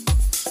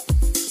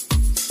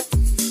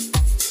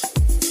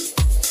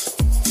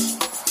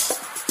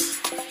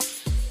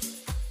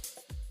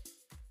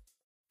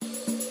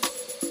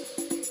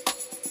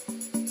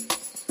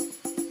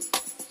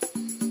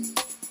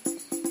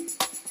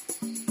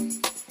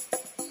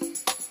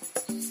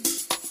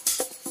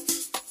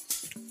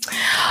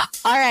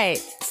 All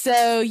right.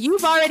 So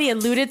you've already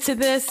alluded to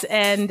this,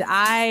 and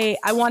I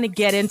want to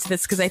get into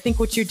this because I think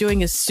what you're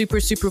doing is super,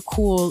 super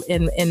cool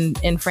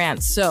in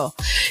France. So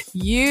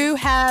you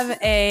have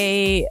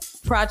a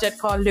project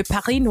called Le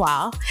Paris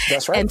Noir.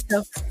 That's right.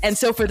 And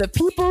so for the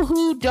people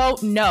who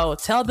don't know,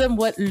 tell them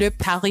what Le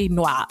Paris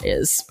Noir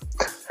is.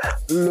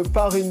 Le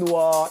Paris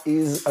Noir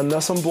is an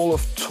ensemble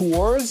of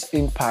tours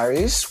in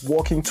Paris,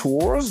 walking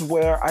tours,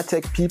 where I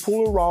take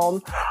people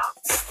around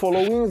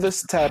following the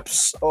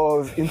steps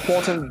of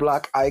important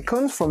Black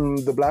icons from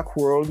the Black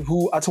world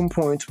who at some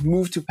point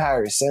moved to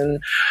Paris.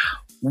 And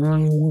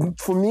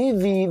for me,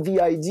 the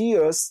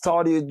idea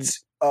started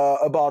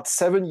about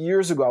 7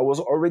 years ago. I was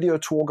already a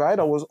tour guide.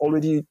 I was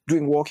already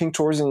doing walking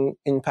tours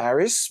in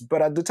Paris.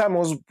 But at the time, I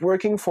was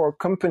working for a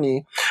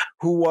company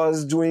who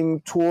was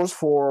doing tours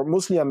for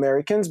mostly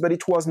Americans, but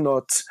it was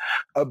not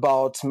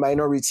about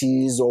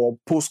minorities or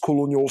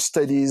post-colonial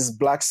studies,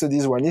 Black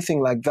studies, or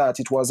anything like that.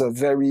 It was a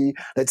very,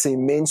 let's say,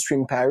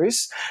 mainstream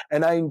Paris.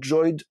 And I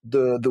enjoyed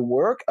the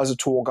work as a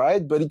tour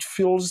guide, but it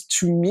felt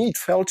to me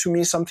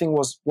something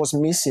was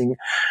missing.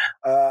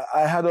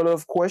 I had a lot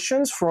of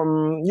questions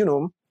from,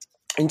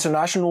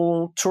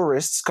 international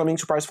tourists coming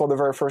to Paris for the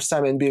very first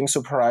time and being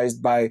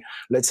surprised by,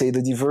 let's say,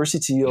 the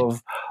diversity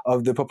of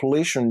the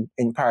population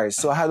in Paris.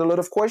 So I had a lot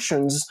of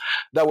questions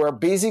that were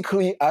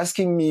basically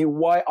asking me,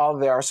 why are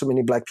there so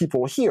many Black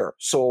people here?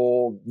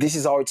 So this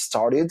is how it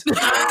started.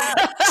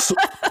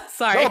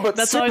 Sorry, no,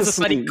 that's always a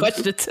funny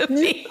question to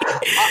me.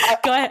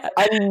 Go ahead.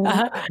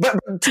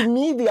 But to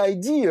me, the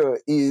idea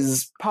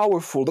is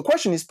powerful. The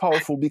question is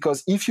powerful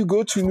because if you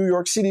go to New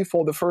York City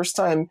for the first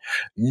time,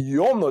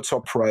 you're not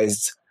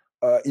surprised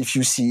if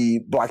you see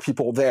Black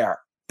people there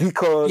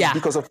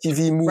because of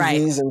TV,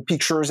 movies, and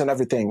pictures and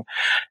everything.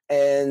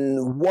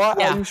 And why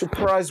are you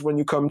surprised when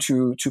you come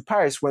to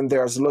Paris when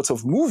there's lots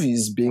of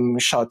movies being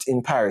shot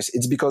in Paris?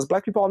 It's because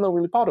Black people are not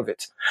really part of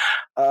it.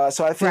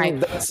 So I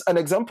think that's an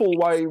example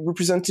why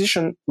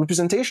representation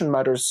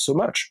matters so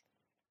much.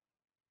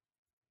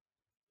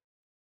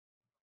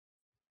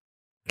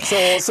 So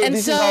this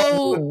is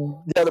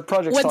how the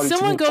project started. When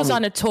someone goes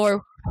on a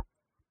tour.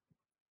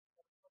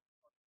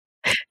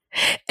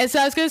 And so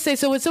I was going to say,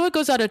 so when someone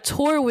goes on a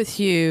tour with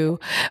you,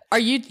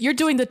 you're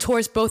doing the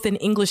tours both in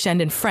English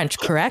and in French,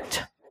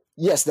 correct?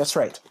 Yes, that's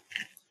right.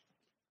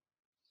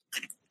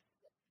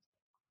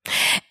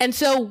 And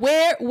so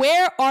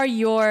where are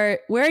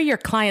your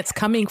clients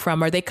coming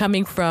from? Are they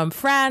coming from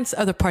France,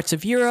 other parts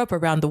of Europe,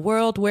 around the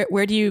world? Where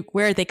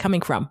are they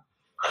coming from?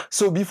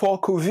 So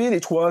before COVID,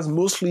 it was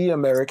mostly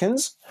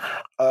Americans.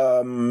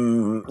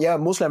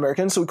 Mostly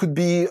Americans. So it could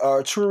be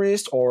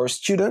tourists or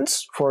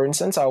students. For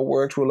instance, I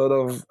worked with a lot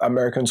of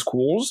American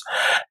schools.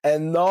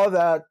 And now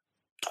that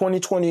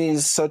 2020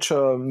 is such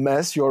a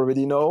mess, you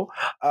already know,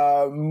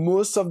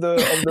 most of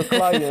the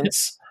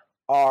clients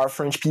are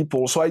French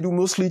people. So I do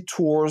mostly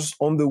tours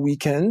on the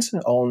weekend,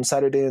 on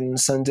Saturday and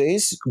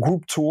Sundays,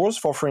 group tours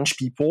for French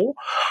people,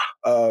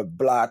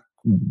 Black,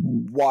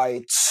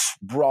 white,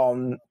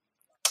 brown,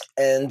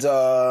 and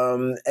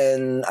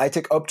I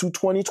take up to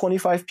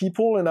 20-25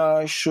 people and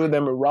I show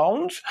them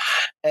around,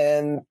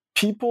 and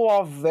people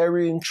are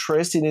very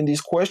interested in these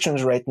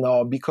questions right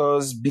now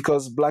because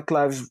Black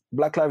Lives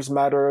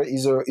Matter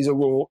is a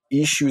real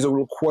issue, is a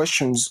real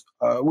question.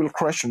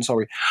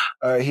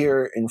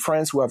 Here in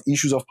France, we have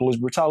issues of police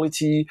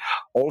brutality.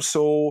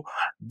 Also,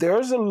 there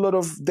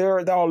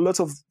are lots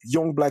of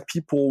young Black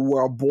people who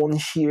are born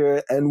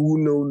here and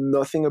who know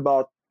nothing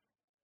about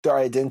their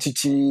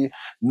identity,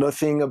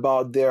 nothing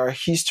about their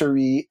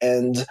history,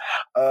 and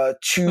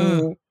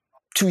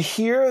to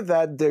hear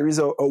that there is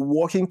a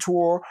walking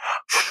tour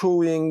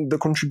showing the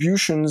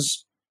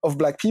contributions of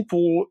Black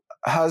people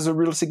has a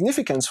real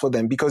significance for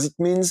them, because it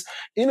means,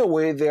 in a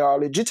way, they are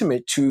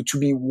legitimate to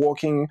be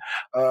walking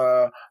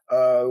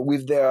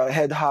with their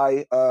head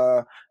high,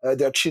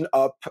 their chin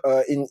up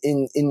in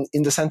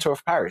the center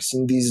of Paris,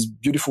 in these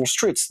beautiful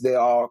streets. They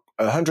are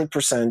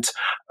 100%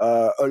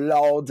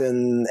 allowed,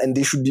 and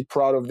they should be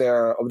proud of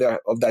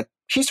that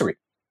history.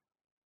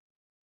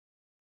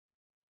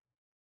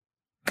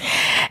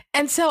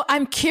 And so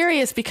I'm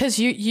curious because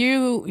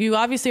you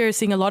obviously are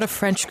seeing a lot of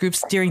French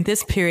groups during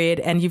this period,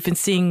 and you've been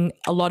seeing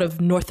a lot of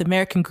North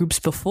American groups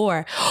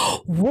before.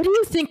 What do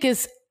you think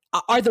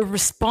are the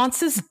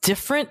responses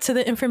different to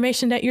the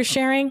information that you're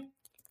sharing?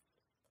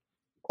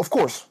 Of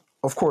course,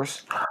 of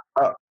course.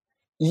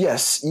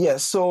 Yes,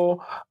 yes.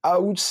 So I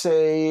would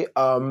say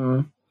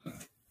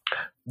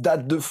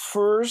that the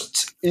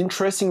first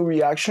interesting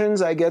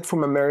reactions I get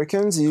from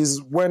Americans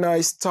is when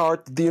I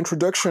start the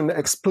introduction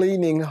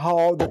explaining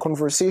how the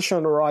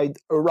conversation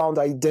around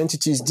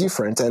identity is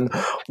different. And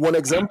one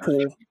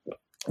example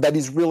that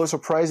is really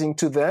surprising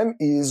to them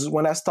is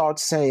when I start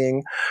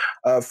saying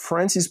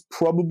France is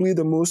probably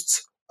the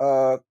most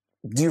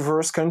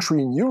diverse country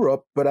in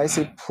Europe, but I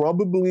say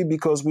probably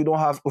because we don't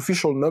have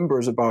official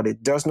numbers about it.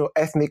 There's no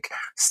ethnic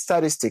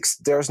statistics.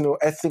 There's no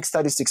ethnic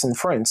statistics in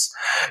France.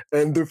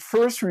 And the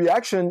first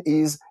reaction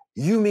is,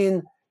 you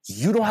mean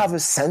you don't have a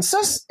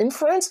census in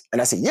France? And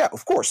I say, yeah,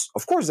 of course.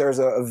 Of course, there's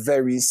a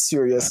very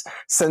serious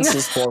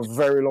census for a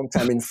very long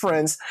time in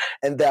France.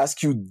 And they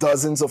ask you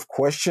dozens of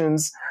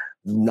questions,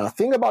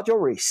 nothing about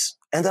your race.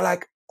 And they're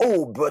like,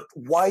 oh, but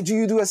why do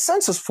you do a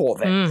census for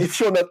them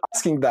if you're not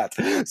asking that?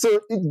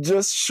 So it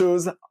just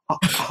shows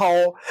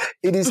how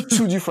it is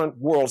two different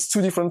worlds,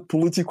 two different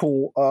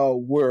political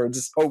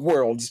worlds.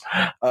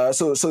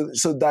 So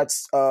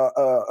that's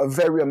a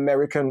very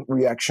American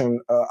reaction,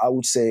 I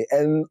would say.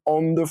 And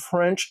on the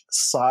French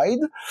side,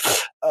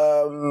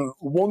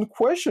 one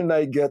question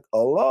I get a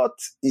lot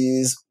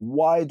is,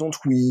 why don't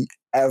we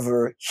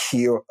ever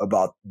hear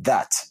about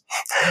that?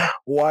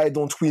 Why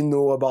don't we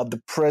know about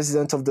the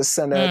president of the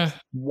Senate?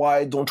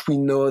 Why don't we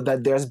know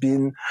that there's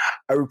been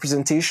a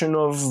representation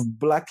of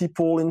Black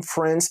people in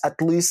France, at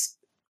least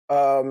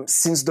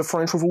since the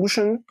French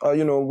Revolution?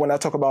 When I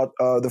talk about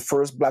the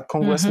first Black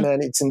congressman,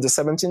 it's in the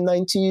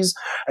 1790s,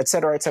 et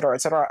cetera, et cetera,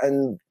 et cetera.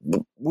 And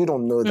we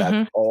don't know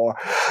that. Or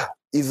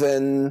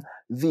even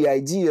the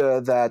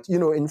idea that,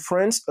 in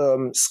France,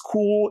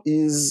 school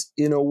is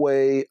in a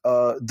way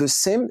the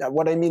same.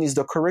 What I mean is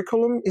the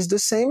curriculum is the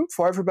same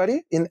for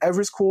everybody in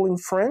every school in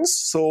France.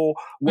 So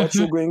what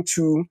you're going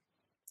to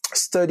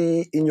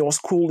study in your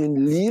school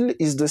in Lille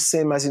is the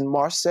same as in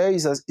Marseille,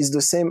 is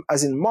the same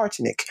as in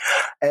Martinique.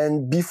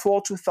 And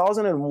before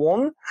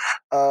 2001,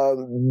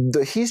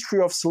 the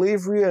history of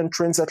slavery and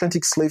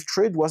transatlantic slave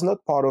trade was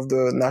not part of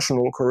the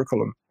national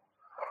curriculum.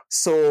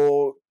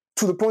 So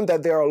to the point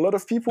that there are a lot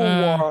of people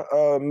who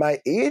are my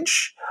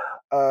age,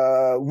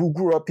 who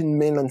grew up in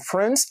mainland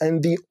France,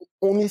 and the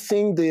only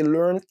thing they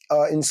learn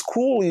in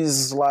school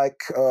is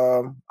like,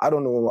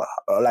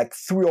 like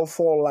 3 or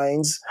 4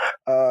 lines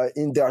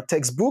in their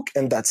textbook,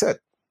 and that's it.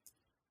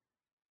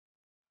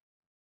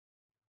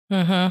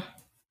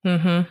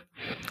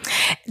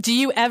 Do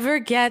you ever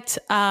get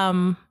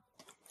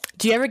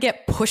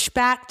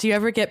pushback? Do you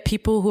ever get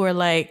people who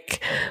are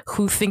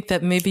who think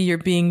that maybe you're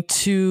being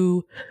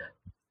too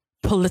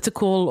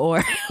political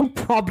or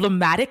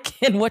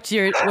problematic in what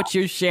you're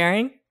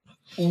sharing?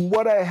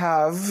 What I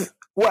have,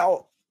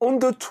 on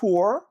the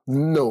tour,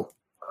 no.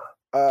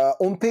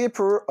 On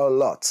paper, a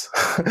lot.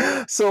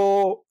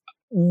 So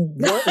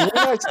when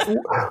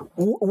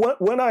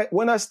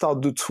I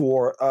start the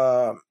tour,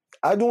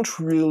 I don't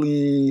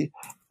really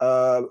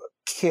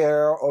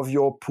care of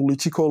your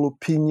political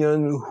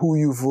opinion, who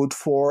you vote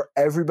for.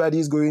 Everybody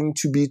is going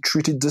to be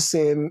treated the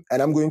same,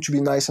 and I'm going to be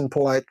nice and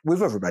polite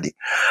with everybody.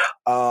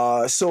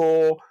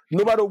 So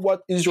no matter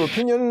what is your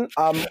opinion,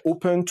 I'm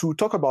open to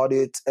talk about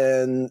it,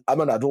 and I'm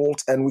an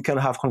adult, and we can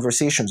have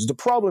conversations. The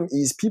problem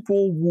is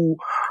people who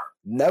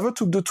never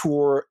took the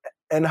tour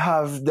and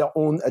have their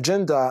own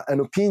agenda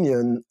and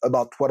opinion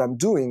about what I'm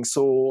doing.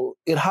 So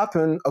it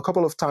happened a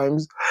couple of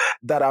times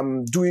that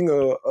I'm doing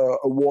a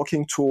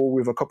walking tour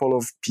with a couple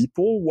of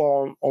people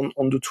while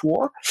on the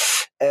tour.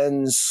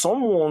 And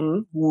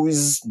someone who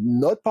is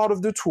not part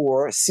of the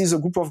tour sees a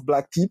group of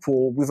Black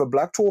people with a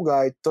Black tour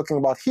guide talking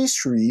about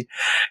history,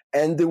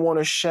 and they want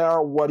to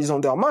share what is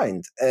on their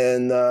mind.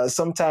 And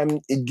sometimes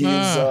it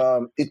gives,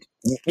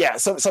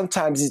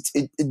 sometimes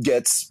it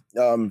gets,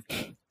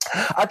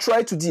 I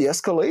try to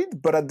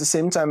de-escalate, but at the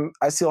same time,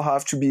 I still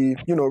have to be,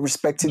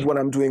 respected when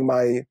I'm doing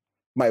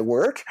my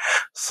work.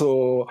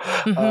 So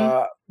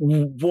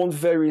one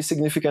very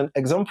significant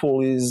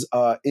example is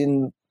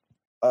in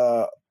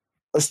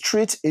a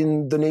street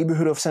in the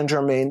neighborhood of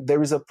Saint-Germain,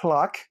 there is a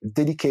plaque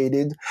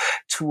dedicated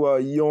to a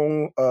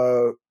young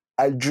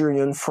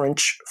Algerian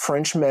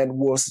Frenchman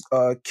who was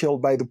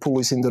killed by the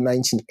police in the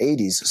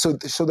 1980s.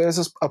 So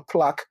there's a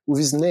plaque with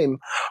his name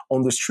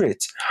on the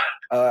street,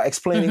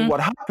 explaining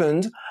what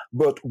happened.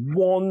 But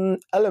one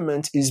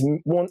element is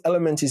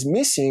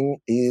missing: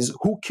 is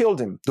who killed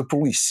him? The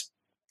police.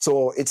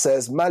 So it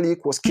says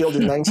Malik was killed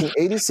in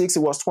 1986. He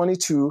was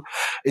 22.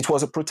 It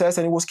was a protest,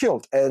 and he was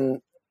killed.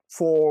 And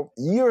for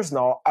years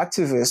now,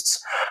 activists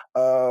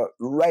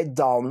write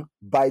down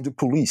by the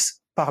police.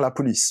 Par la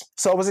police.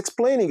 So I was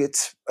explaining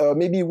it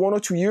maybe 1 or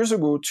 2 years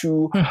ago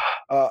to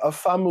a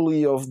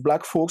family of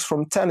Black folks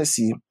from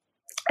Tennessee.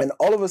 And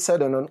all of a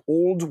sudden, an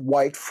old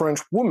white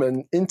French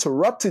woman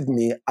interrupted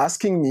me,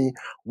 asking me,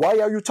 "Why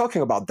are you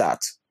talking about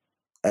that?"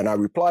 And I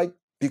replied,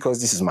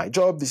 "Because this is my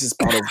job, this is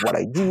part of what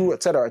I do,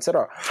 etc.,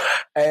 etc."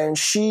 And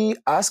she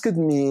asked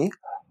me,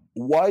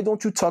 "Why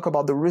don't you talk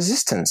about the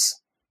resistance?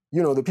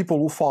 You know, the people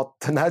who fought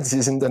the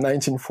Nazis in the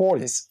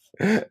 1940s."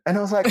 And I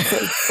was like,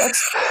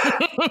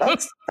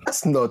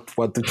 that's not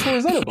what the tour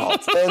is all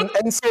about.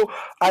 And so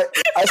I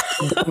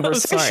stopped the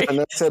conversation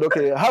and I said,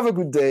 "Okay, have a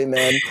good day,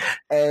 man."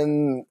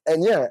 And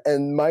yeah,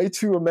 and my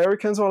two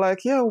Americans were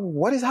like, "Yeah,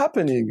 what is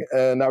happening?"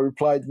 And I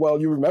replied, "Well,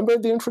 you remember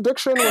the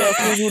introduction where I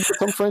told you that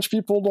some French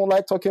people don't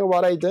like talking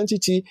about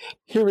identity?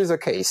 Here is a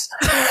case."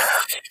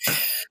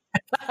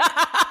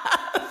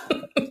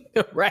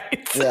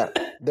 Right. Yeah,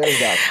 there's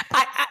that.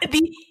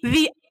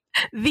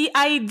 The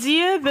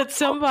idea that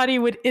somebody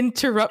would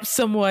interrupt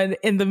someone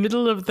in the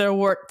middle of their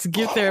work to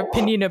give their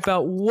opinion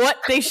about what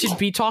they should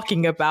be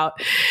talking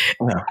about,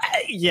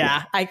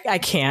 I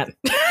can't.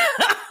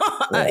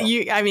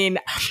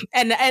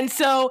 And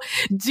so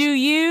do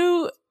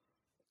you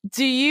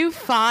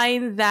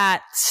find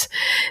that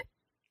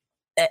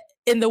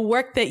in the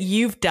work that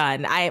you've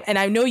done,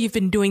 I know you've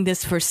been doing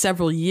this for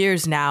several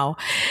years now,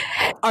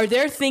 are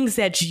there things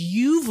that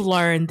you've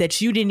learned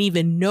that you didn't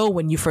even know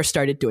when you first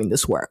started doing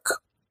this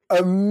work?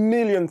 A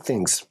million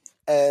things.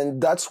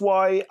 And that's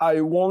why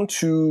I want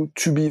to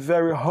be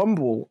very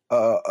humble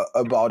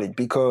about it,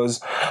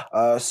 because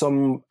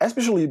some,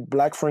 especially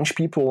Black French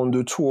people on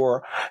the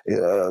tour,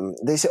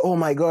 they say, "Oh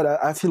my God,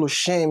 I feel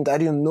ashamed. I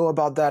didn't know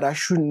about that. I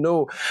should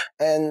know."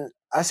 And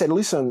I said,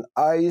 "Listen,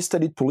 I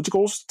studied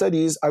political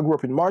studies. I grew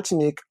up in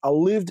Martinique. I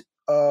lived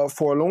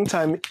for a long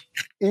time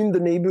in the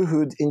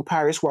neighborhood in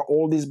Paris where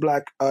all these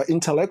Black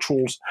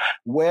intellectuals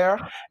were,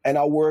 and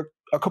I worked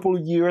a couple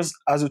of years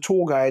as a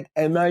tour guide,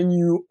 and I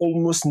knew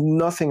almost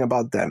nothing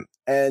about them."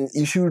 And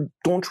if you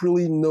don't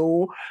really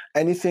know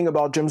anything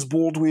about James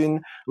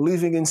Baldwin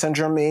living in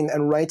Saint-Germain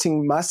and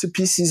writing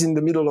masterpieces in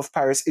the middle of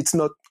Paris, it's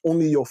not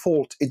only your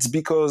fault. It's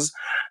because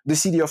the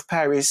city of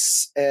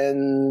Paris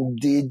and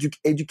the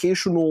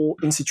educational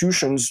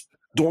institutions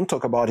don't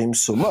talk about him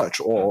so much,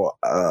 or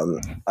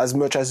as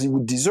much as he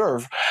would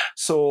deserve.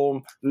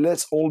 So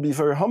let's all be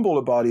very humble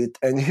about it.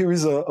 And here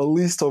is a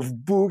list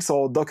of books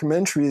or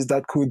documentaries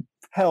that could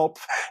help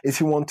if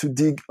you want to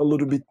dig a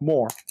little bit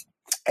more.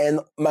 And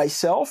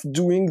myself,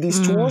 doing these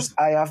tours,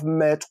 I have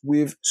met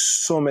with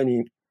so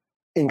many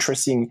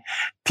interesting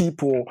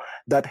people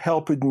that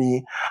helped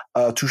me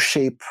to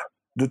shape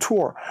the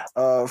tour.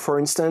 For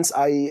instance,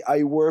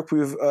 I work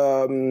with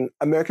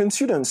American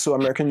students, so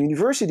American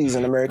universities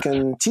and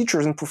American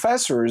teachers and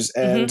professors,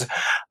 and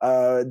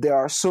there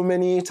are so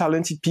many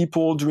talented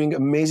people doing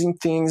amazing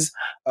things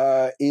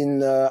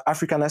in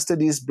Africana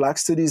studies, Black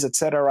studies,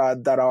 etc.,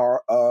 that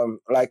are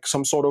like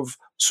some sort of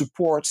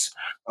support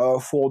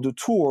for the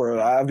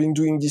tour. I've been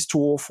doing this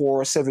tour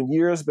for 7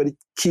 years, but it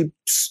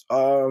keeps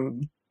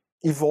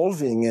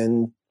evolving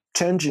and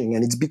changing,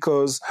 and it's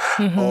because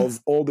of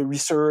all the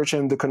research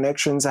and the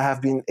connections I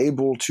have been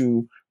able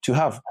to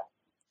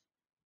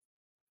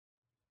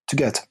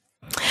get.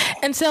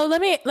 And so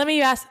let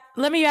me ask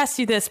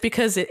you this,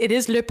 because it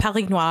is Le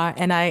Paris Noir,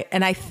 and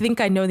I think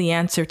I know the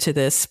answer to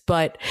this,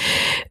 but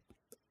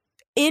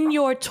in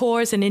your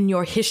tours and in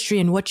your history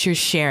and what you're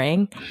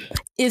sharing,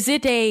 is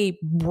it a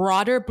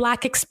broader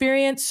Black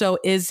experience? So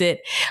is it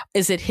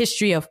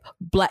history of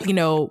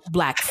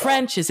Black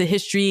French? Is it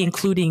history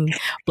including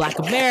Black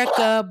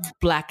America,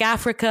 Black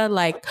Africa?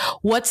 Like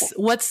what's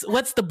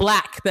the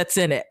Black that's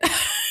in it?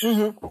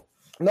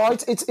 No,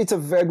 it's a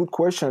very good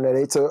question, and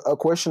it's a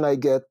question I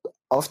get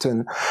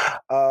often.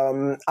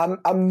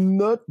 I'm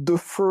not the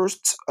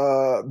first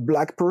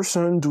Black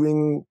person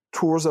doing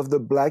tours of the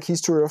Black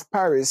history of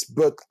Paris,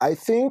 but I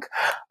think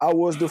I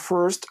was the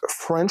first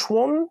French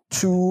one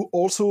to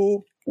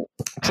also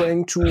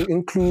trying to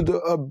include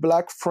a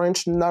Black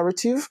French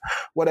narrative.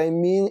 What I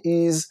mean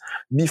is,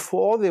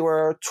 before there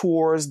were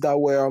tours that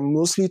were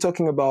mostly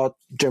talking about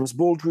James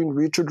Baldwin,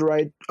 Richard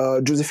Wright,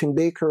 Josephine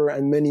Baker,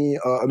 and many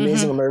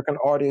amazing American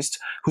artists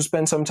who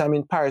spent some time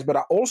in Paris. But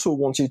I also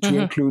wanted to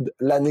include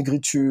La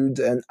Négritude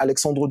and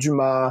Alexandre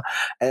Dumas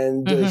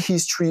and the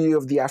history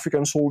of the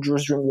African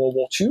soldiers during World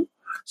War II.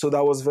 So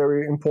that was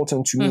very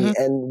important to me.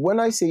 And when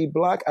I say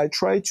Black, I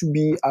try to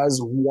be as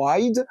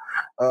wide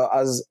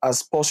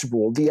as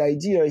possible. The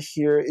idea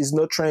here is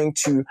not trying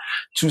to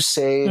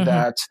say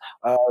that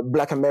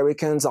Black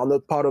Americans are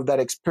not part of that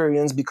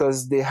experience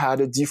because they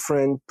had a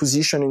different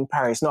position in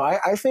Paris. No,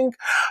 I think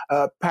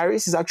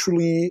Paris is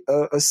actually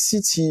a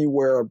city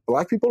where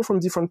Black people from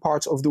different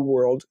parts of the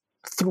world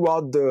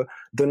throughout the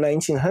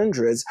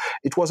 1900s,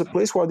 it was a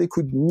place where they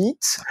could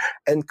meet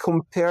and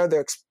compare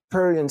their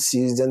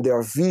experiences and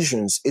their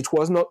visions. It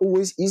was not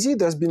always easy.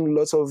 There's been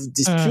lots of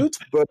dispute,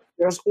 but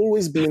there's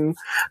always been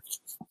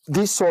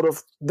this sort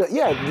of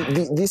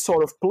this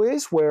sort of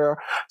place where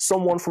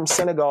someone from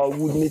Senegal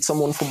would meet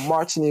someone from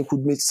Martinique,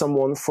 would meet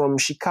someone from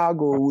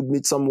Chicago, would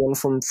meet someone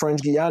from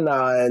French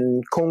Guiana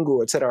and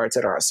Congo, etc.,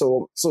 etc.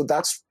 So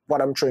that's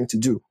what I'm trying to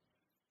do.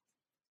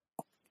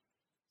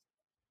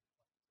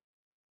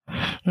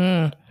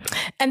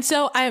 And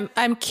so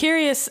I'm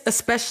curious,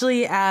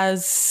 especially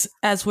as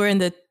we're in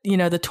the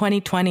the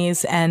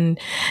 2020s, and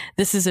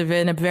this has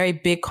been a very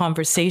big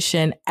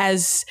conversation.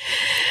 As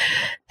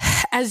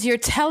you're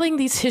telling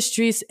these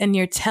histories and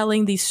you're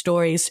telling these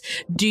stories,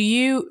 do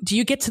you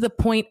get to the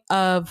point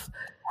of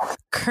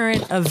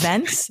current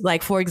events?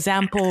 Like, for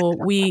example,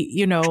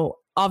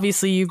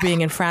 obviously you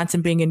being in France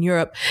and being in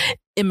Europe,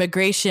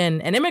 immigration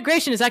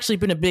has actually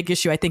been a big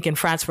issue, I think, in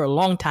France for a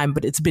long time,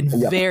 but it's been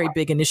very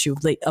big an issue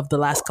of the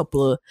last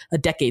couple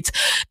of decades.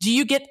 Do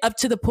you get up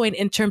to the point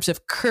in terms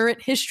of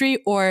current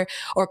history or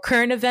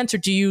current events, or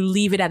do you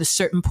leave it at a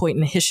certain point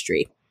in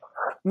history?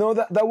 No,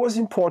 that was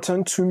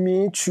important to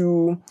me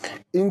to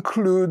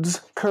include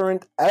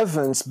current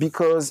events,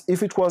 because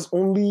if it was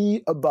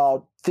only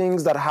about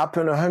things that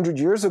happened 100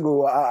 years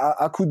ago,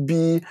 I could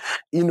be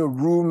in a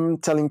room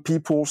telling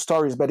people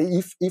stories. But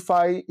if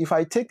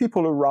I take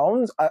people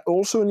around, I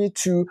also need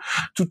to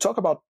talk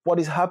about what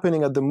is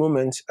happening at the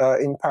moment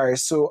in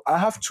Paris. So I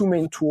have two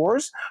main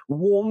tours.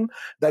 One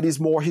that is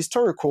more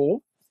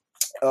historical,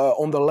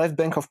 on the left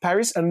bank of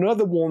Paris,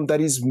 another one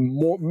that is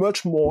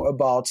much more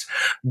about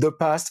the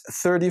past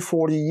 30,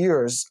 40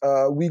 years.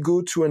 We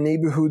go to a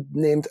neighborhood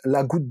named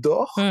La Goutte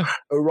d'Or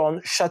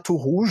around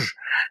Château Rouge.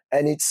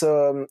 And it's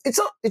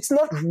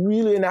not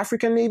really an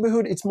African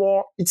neighborhood.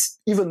 It's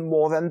even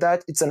more than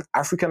that. It's an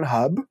African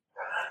hub.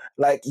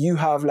 Like, you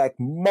have like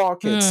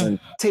markets and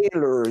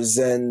tailors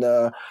and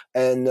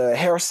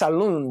hair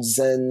salons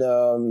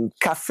and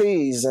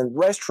cafes and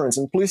restaurants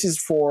and places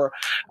for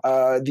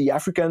the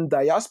African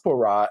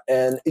diaspora.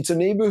 And it's a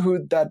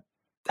neighborhood that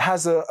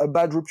has a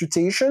bad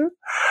reputation.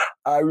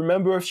 I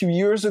remember a few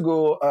years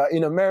ago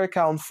in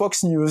America on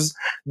Fox News,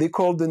 they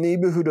called the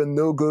neighborhood a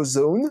no-go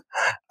zone,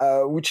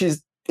 which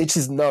is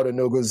not a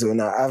no-go zone.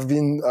 I've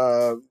been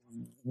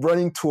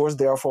running tours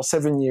there for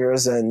 7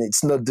 years, and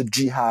it's not the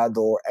jihad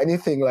or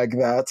anything like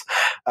that.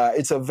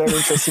 It's a very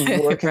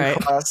interesting working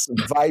class,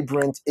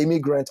 vibrant,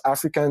 immigrant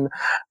African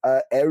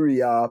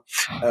area,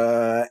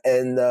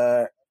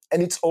 and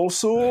it's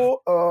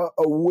also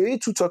a way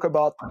to talk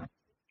about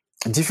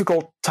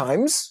difficult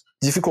times,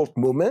 difficult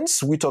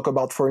moments. We talk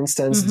about, for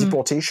instance,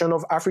 deportation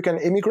of African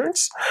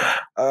immigrants.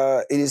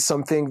 It is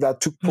something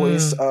that took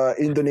place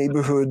in the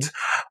neighborhood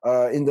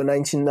in the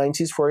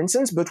 1990s, for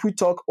instance. But we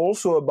talk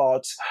also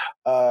about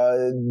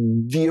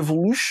the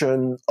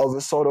evolution of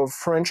a sort of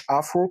French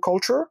Afro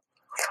culture.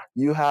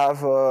 You have,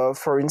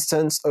 for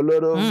instance, a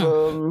lot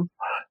of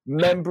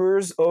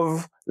members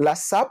of La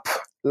SAP.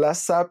 La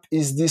SAP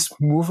is this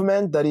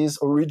movement that is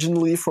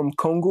originally from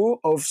Congo,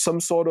 of some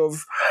sort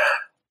of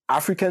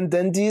African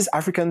dandies,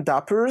 African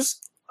dappers.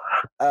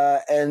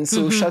 And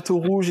so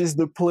Château Rouge is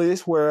the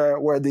place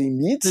where they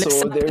meet.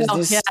 So there's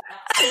this,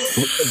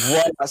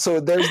 so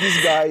there's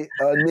this guy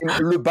named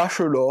Le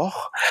Bachelor,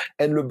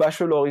 and Le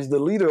Bachelor is the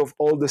leader of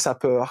all the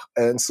sapeurs.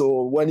 And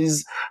so when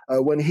his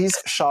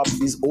shop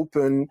is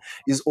open,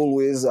 he's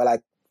always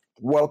like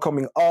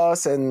welcoming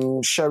us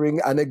and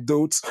sharing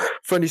anecdotes,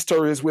 funny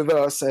stories with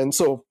us. And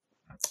so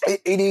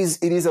it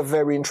is a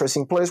very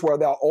interesting place where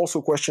there are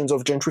also questions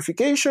of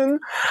gentrification.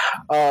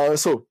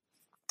 So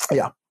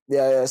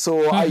there are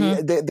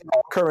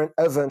current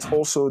events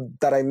also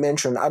that I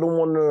mentioned. I don't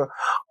want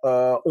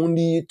to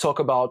only talk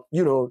about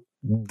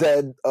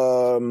dead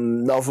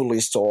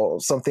novelists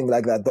or something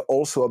like that, but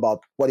also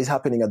about what is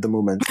happening at the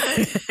moment.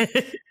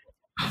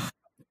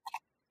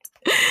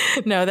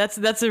 No,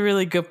 that's a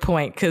really good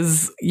point,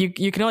 because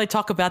you can only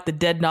talk about the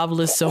dead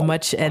novelists so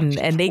much, and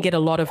they get a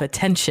lot of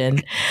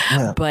attention.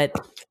 Yeah. But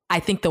I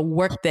think the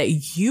work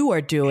that you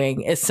are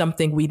doing is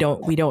something we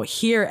don't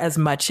hear as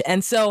much.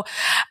 And so,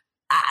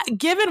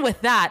 given with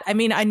that, I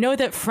mean, I know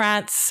that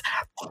France,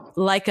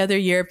 like other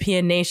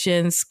European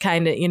nations,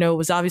 kind of,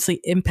 was obviously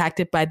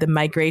impacted by the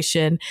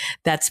migration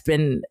that's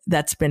been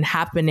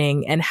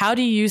happening. And how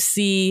do you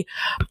see,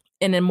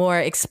 in a more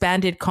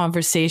expanded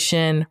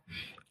conversation,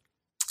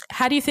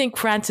 how do you think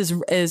France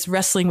is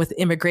wrestling with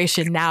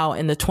immigration now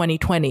in the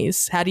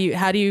 2020s?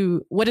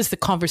 What does the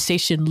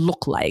conversation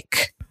look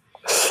like?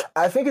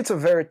 I think it's a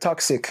very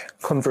toxic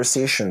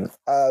conversation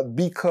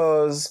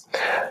because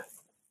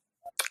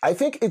I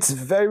think it's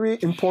very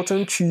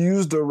important to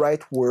use the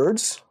right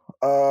words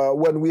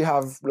when we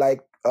have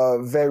like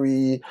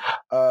very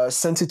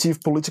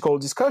sensitive political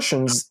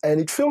discussions. And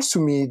it feels to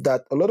me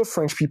that a lot of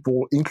French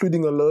people,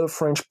 including a lot of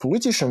French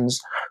politicians,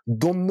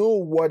 don't know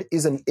what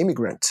is an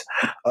immigrant,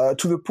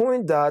 to the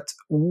point that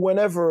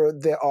whenever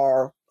there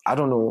are, I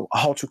don't know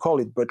how to call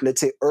it, but let's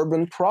say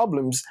urban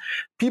problems,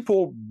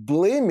 people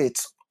blame it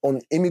on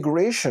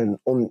immigration,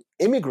 on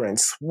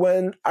immigrants,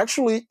 when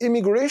actually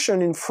immigration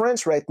in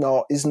France right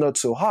now is not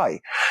so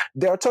high.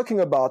 They are talking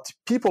about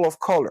people of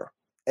color.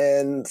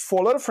 And for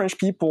a lot of French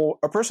people,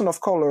 a person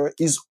of color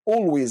is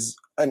always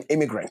an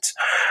immigrant.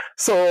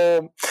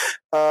 So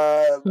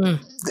they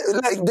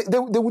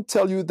would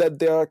tell you that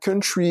their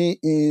country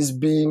is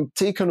being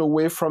taken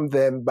away from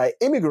them by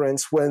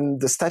immigrants, when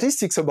the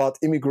statistics about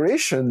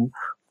immigration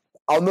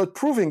are not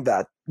proving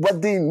that.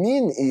 what they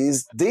mean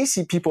is they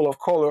see people of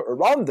color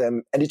around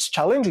them and it's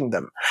challenging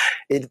them.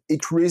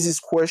 It raises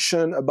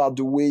questions about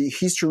the way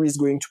history is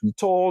going to be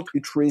told.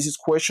 It raises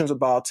questions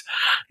about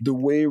the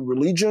way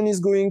religion is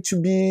going to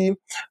be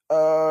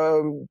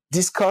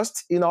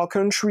discussed in our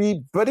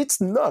country, but it's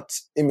not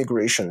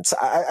immigration. So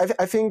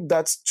I think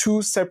that's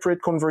two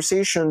separate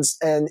conversations.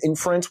 And in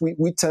France,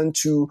 we tend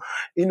to,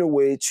 in a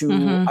way, to,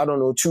 I don't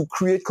know, to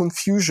create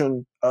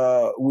confusion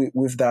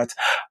with that.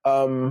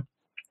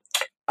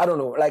 I don't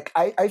know. Like,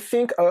 I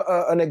think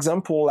an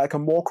example, like a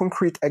more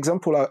concrete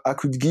example I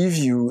could give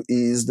you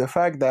is the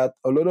fact that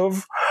a lot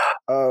of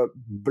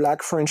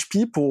Black French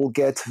people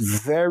get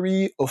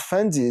very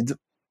offended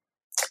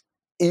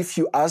if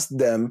you ask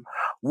them,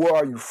 where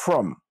are you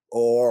from?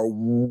 Or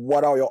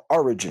what are your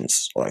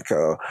origins? Like,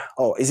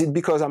 is it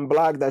because I'm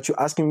Black that you're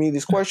asking me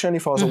this question?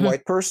 If I was a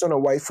white person, a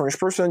white French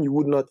person, you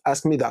would not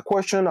ask me that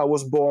question. I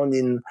was born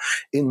in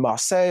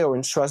Marseille or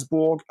in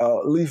Strasbourg.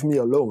 Leave me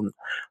alone.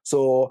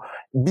 So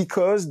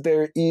because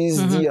there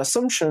is the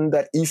assumption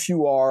that if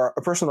you are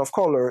a person of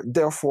color,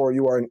 therefore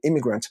you are an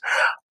immigrant.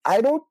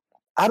 I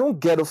don't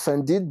get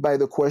offended by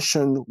the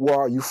question, where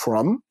are you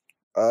from?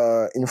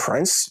 In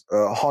France,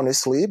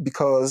 honestly,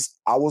 because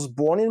I was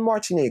born in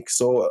Martinique.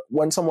 So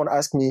when someone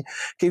asks me,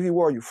 Kevi,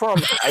 where are you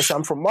from? I say,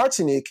 I'm from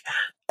Martinique.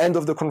 End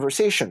of the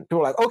conversation. People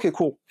are like, okay,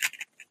 cool.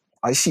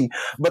 I see.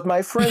 But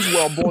my friends who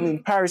are born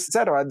in Paris,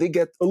 etc., they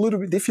get a little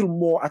bit, they feel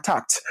more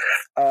attacked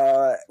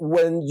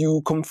when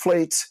you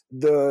conflate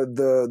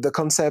the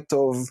concept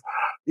of,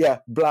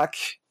 Black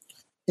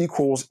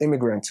equals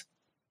immigrant.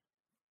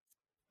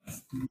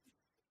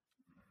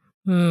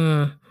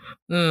 And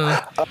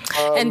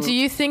do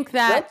you think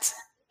that?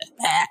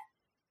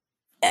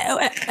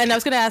 And I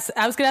was gonna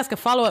ask a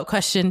follow-up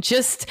question.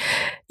 Just,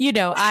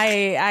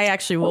 I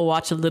actually will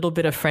watch a little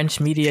bit of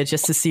French media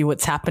just to see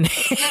what's happening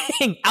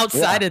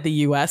outside of the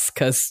U.S.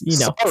 because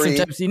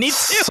sometimes you need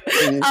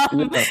to. I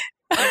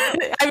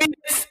mean,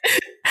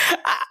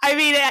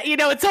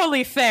 it's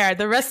only fair.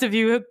 The rest of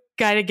you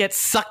kind of get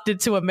sucked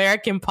into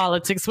American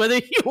politics, whether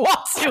you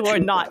want to or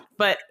not.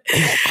 But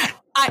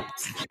I'm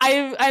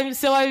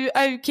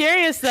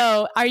curious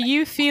though. Are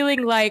you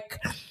feeling like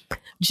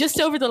just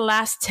over the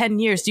last 10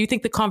 years, do you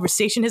think the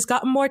conversation has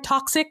gotten more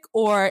toxic,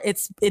 or it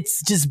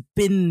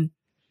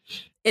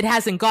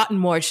hasn't gotten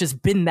more, it's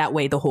just been that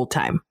way the whole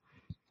time?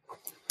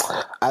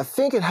 I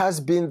think it has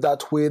been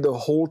that way the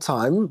whole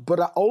time, but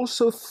I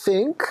also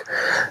think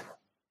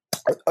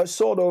a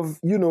sort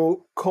of,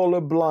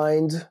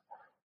 colorblind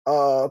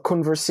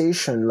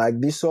conversation, like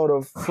this sort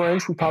of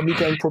French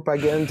Republican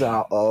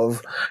propaganda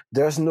of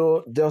there's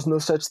no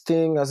such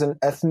thing as an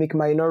ethnic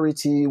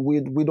minority.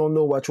 We don't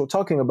know what you're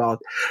talking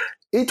about.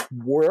 It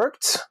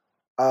worked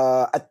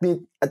at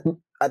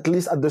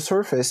least at the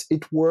surface.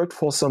 It worked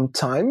for some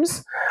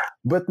times,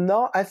 but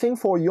now I think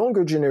for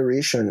younger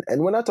generation,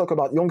 and when I talk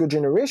about younger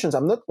generations,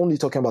 I'm not only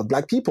talking about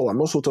Black people.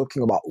 I'm also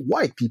talking about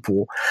white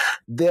people.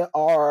 There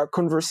are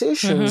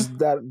conversations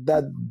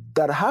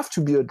that have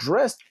to be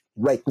addressed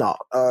right now.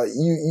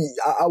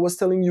 I was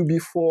telling you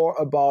before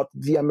about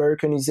the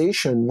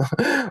Americanization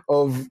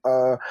of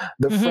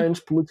the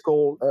French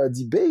political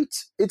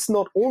debate. It's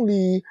not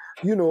only,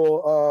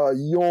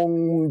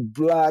 young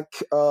Black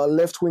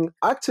left-wing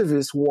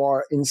activists who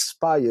are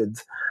inspired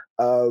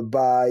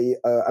by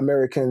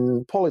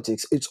American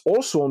politics. It's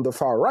also on the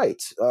far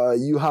right.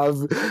 You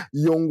have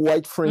young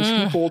white French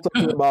people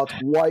talking about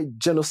white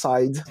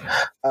genocide.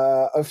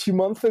 A few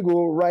months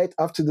ago, right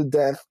after the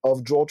death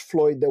of George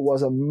Floyd, there were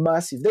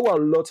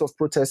lots of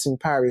protests in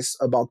Paris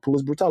about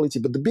police brutality,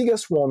 but the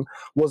biggest one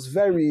was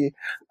very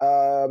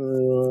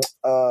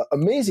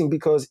amazing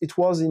because it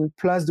was in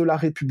Place de la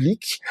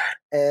République,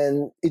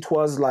 and it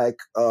was like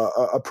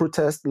a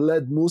protest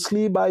led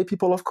mostly by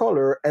people of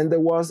color, and there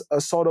was a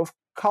sort of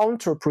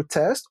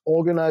counter-protest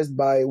organized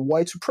by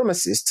white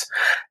supremacists,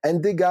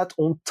 and they got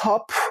on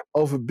top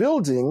of a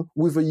building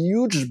with a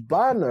huge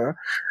banner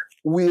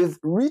with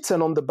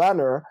written on the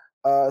banner,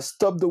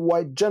 "Stop the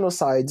white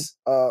genocides,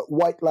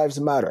 White Lives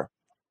Matter,"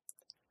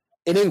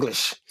 in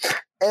English.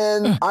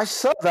 And I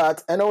saw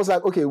that and I was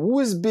like, okay,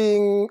 who is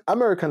being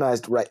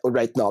Americanized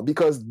right now?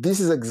 Because this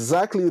is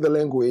exactly the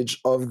language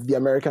of the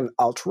American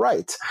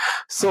alt-right.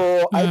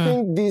 So I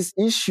think these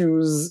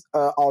issues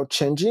are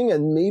changing,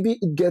 and maybe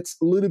it gets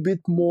a little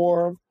bit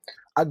more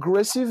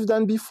aggressive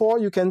than before.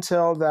 You can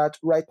tell that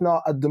right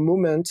now at the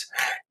moment,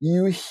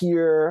 you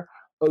hear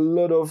a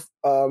lot of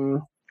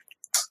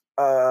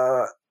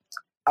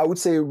I would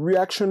say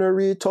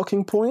reactionary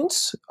talking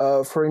points.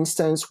 For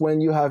instance,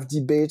 when you have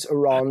debates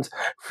around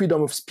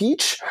freedom of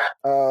speech,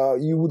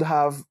 you would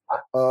have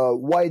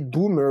white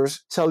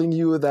boomers telling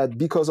you that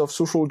because of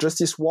social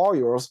justice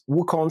warriors,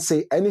 we can't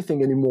say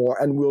anything anymore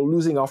and we're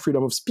losing our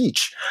freedom of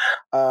speech.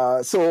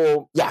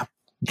 So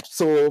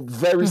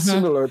very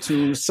similar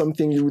to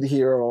something you would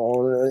hear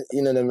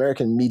in an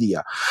American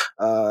media.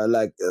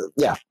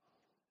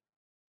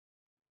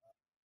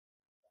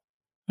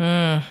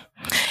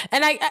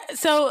 And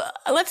so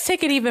let's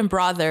take it even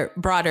broader,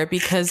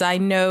 because I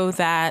know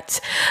that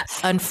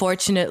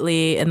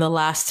unfortunately in the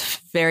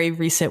last very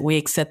recent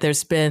weeks that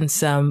there's been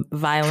some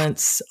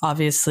violence,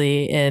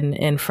 obviously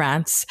in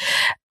France,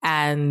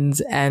 and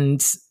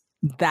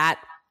that,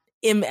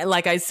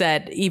 like I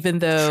said, even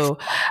though,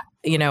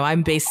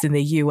 I'm based in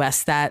the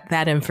US,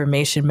 that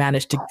information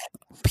managed to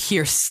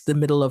pierce the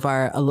middle of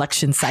our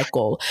election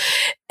cycle.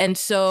 And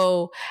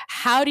so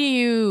how do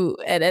you,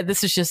 and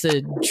this is just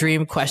a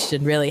dream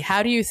question, really,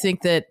 how do you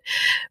think that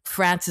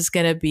France is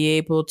going to be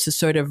able to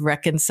sort of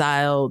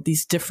reconcile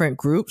these different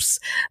groups,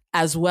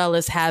 as well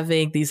as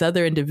having these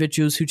other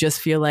individuals who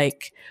just feel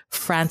like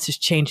France is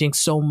changing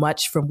so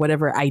much from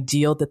whatever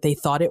ideal that they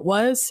thought it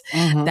was,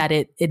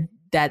 that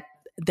that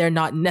they're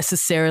not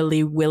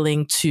necessarily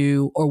willing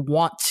to or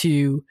want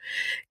to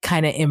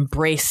kind of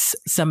embrace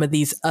some of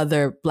these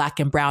other Black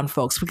and brown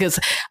folks? Because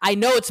I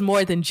know it's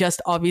more than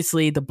just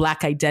obviously the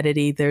Black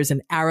identity. There's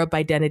an Arab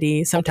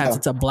identity. Sometimes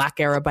it's a Black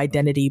Arab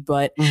identity,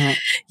 but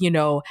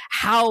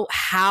how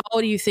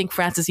do you think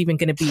France is even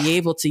going to be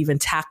able to even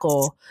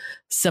tackle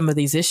some of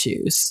these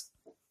issues?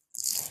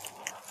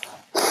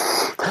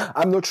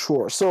 I'm not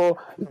sure. So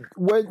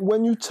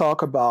when you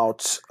talk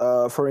about,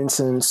 for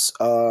instance,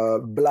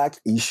 Black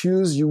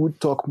issues, you would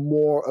talk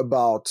more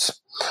about,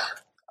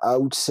 I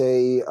would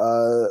say,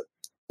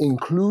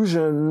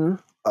 inclusion,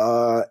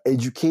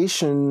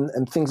 education,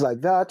 and things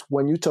like that.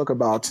 When you talk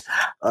about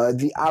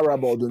the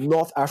Arab or the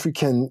North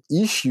African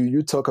issue,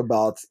 you talk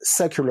about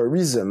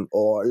secularism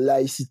or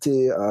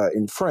laïcité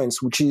in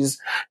France, which is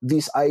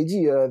this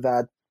idea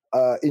that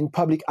in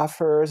public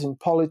affairs, in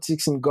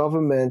politics, in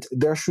government,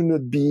 there should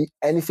not be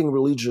anything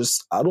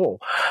religious at all,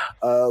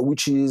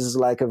 which is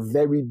like a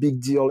very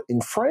big deal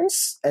in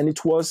France. And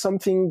it was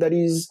something that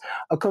is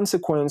a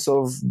consequence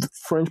of the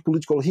French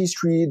political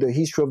history, the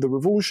history of the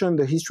revolution,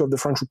 the history of the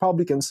French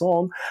Republic, and so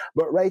on.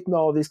 But right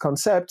now, this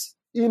concept,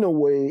 in a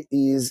way,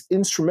 is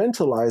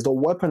instrumentalized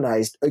or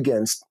weaponized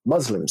against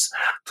Muslims,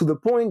 to the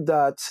point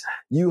that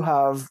you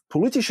have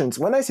politicians.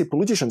 When I say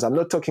politicians, I'm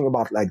not talking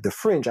about like the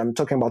fringe. I'm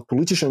talking about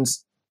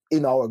politicians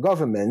in our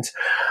government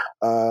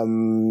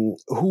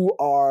who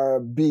are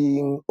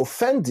being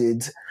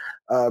offended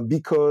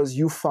because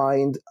you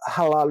find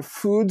halal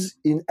food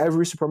in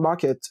every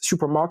supermarket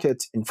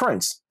in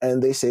France.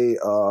 And they say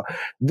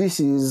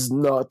this is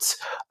not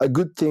a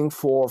good thing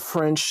for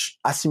French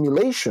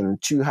assimilation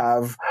to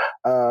have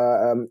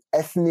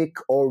ethnic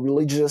or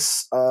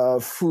religious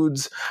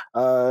foods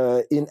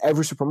in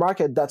every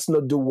supermarket. That's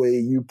not the way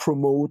you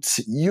promote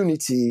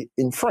unity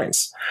in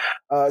France.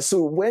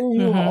 So when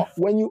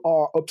you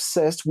are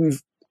obsessed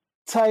with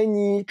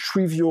tiny,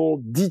 trivial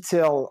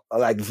detail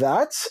like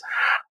that,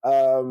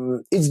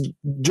 it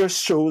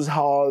just shows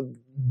how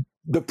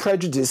the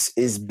prejudice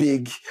is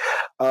big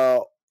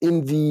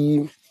in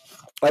the,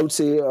 I would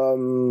say,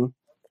 on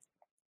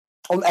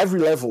every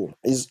level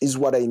is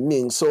what I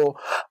mean. So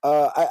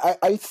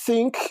I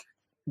think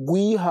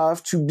we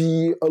have to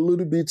be a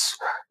little bit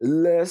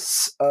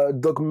less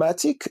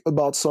dogmatic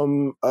about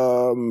some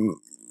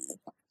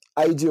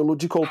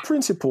ideological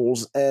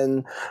principles,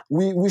 and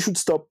we should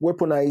stop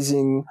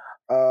weaponizing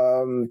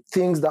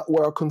things that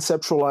were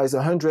conceptualized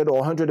 100 or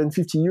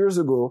 150 years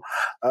ago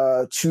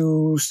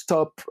to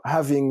stop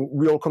having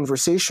real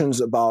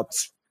conversations about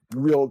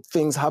real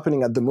things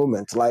happening at the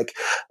moment. Like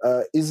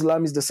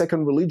Islam is the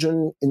second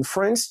religion in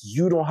France.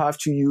 You don't have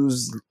to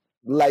use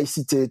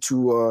laïcité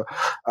to,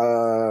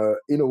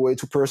 in a way,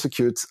 to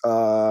persecute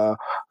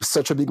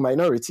such a big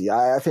minority.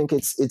 I think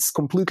it's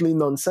completely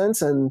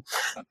nonsense. And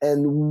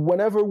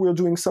whenever we're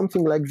doing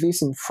something like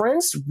this in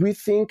France, we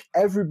think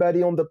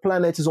everybody on the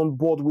planet is on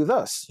board with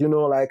us.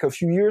 Like a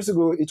few years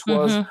ago, it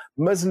was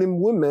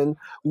Muslim women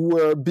who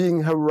were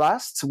being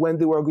harassed when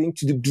they were going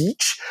to the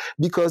beach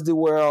because they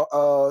were,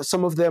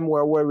 some of them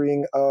were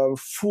wearing a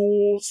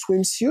full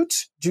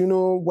swimsuit. Do you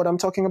know what I'm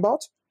talking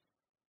about?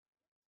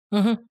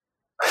 Mm-hmm.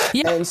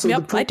 Yeah, and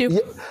so I do. Yeah,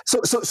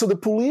 so the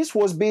police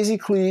was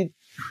basically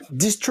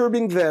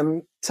disturbing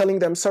them, telling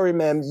them, sorry,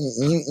 ma'am,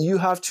 you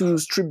have to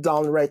strip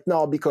down right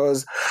now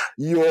because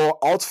your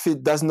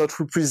outfit does not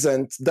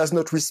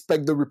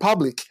respect the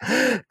Republic.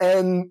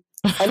 And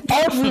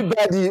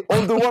everybody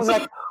on the was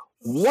like,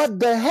 what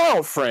the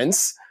hell,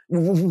 France?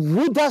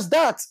 Who does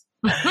that?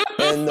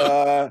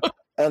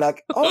 And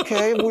like,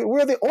 okay,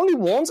 we're the only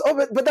ones. Oh,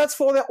 but that's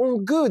for their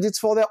own good. It's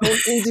for their own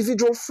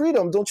individual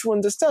freedom. Don't you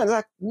understand?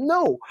 Like,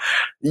 no,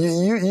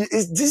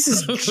 this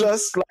is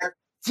just like,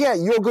 yeah,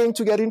 you're going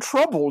to get in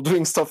trouble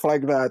doing stuff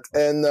like that.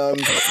 And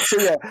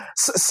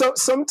so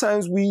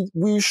sometimes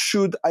we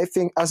should, I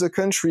think, as a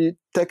country,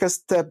 take a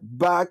step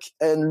back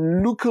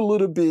and look a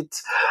little bit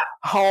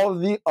how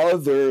the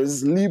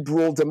others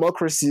liberal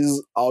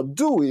democracies are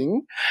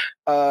doing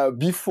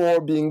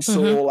before being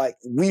so like,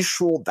 we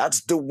sure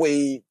that's the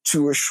way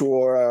to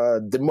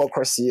assure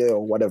democracy or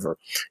whatever.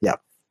 Yeah.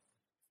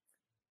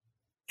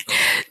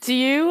 Do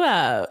you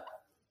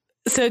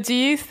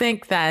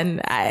think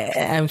then,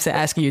 I'm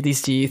asking you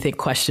these do you think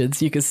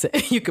questions, you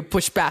could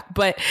push back,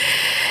 but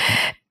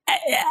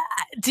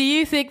do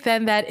you think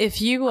then that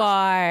if you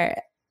are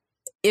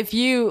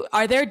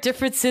are there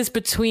differences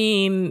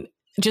between,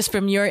 just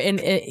from your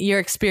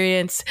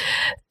experience,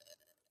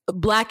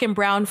 Black and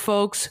brown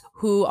folks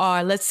who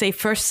are, let's say,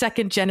 first,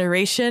 second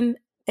generation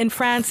in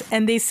France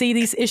and they see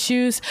these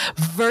issues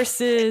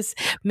versus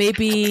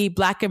maybe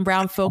Black and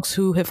brown folks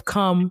who have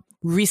come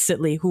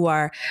recently, who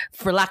are,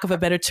 for lack of a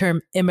better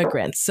term,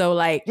 immigrants? So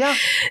like,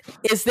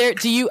 is there,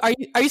 are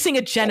you seeing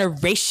a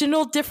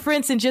generational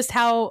difference in just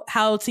how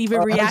to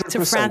even react 100%.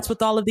 to France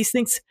with all of these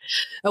things?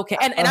 Okay.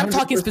 And I'm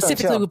talking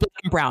specifically with Black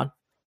and brown.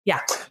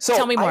 Yeah. So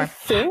tell me more.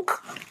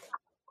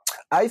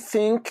 I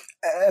think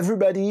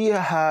everybody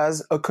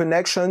has a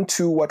connection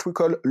to what we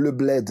call le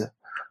bled.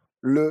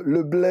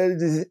 Le bled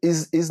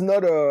is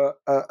not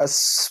a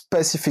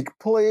specific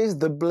place.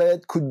 The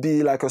bled could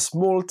be like a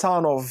small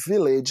town or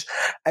village,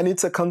 and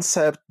it's a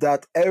concept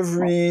that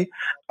every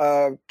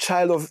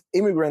child of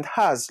immigrant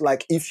has.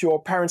 Like if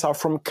your parents are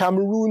from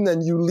Cameroon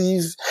and you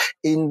live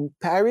in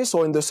Paris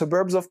or in the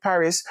suburbs of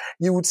Paris,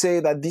 you would say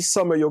that this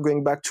summer you're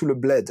going back to Le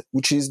Bled,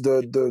 which is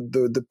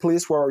the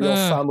place where your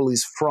family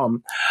is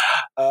from.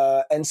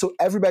 And so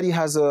everybody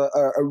has a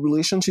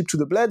relationship to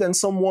the bled, and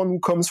someone who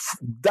comes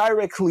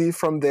directly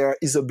from there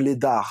is a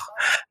blédard.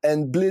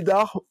 And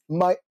blédard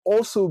might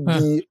also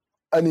be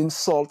an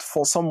insult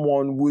for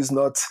someone who is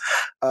not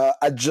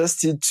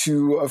adjusted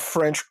to a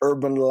French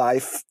urban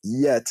life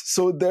yet.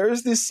 So there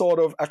is this sort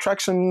of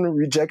attraction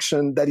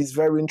rejection that is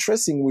very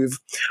interesting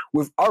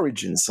with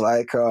origins.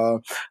 Like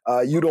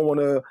you don't want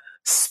to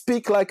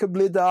speak like a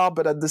blédard,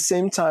 but at the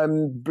same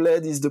time,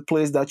 bled is the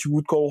place that you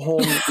would call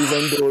home,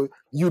 even though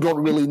you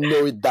don't really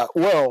know it that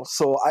well.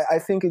 So I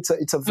think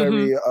it's a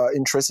very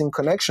interesting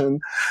connection.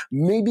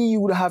 Maybe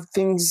you would have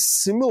things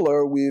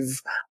similar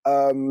with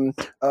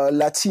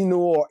Latino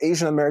or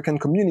Asian American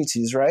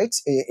communities, right,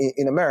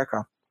 in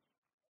America.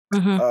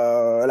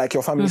 Like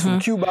your family is from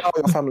Cuba, or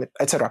your family,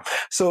 etc.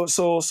 So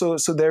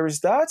there is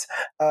that,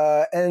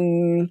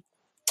 and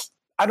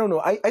I don't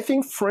know. I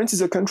think France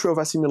is a country of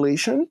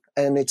assimilation,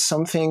 and it's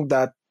something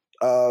that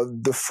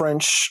the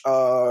French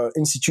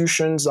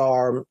institutions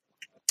are.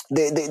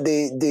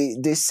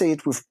 They say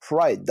it with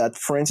pride that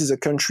France is a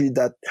country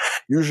that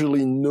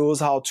usually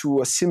knows how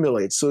to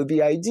assimilate. So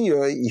the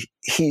idea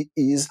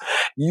is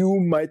you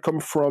might come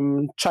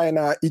from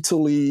China,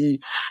 Italy,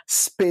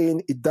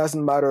 Spain, it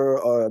doesn't matter,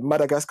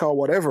 Madagascar, or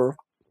whatever.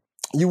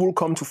 You will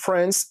come to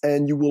France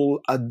and you will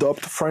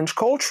adopt French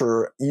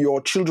culture.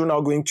 Your children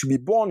are going to be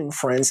born in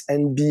France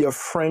and be a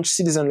French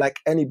citizen like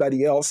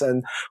anybody else.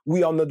 And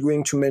we are not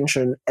going to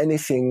mention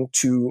anything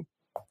to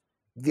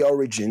the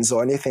origins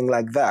or anything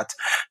like that,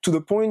 to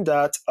the point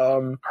that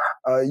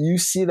you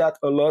see that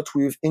a lot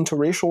with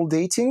interracial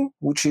dating,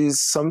 which is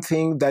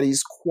something that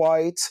is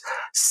quite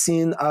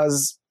seen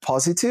as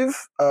positive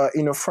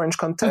in a French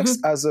context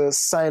as a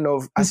sign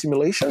of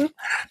assimilation.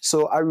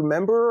 So I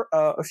remember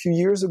a few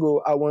years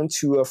ago, I went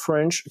to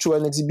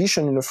an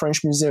exhibition in a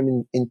French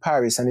museum in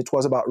Paris, and it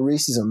was about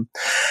racism.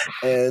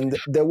 And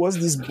there was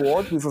this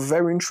board with a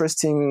very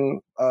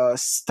interesting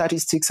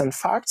statistics and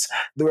facts.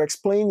 They were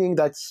explaining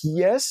that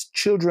yes,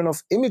 children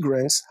of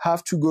immigrants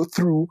have to go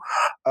through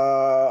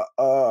a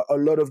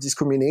lot of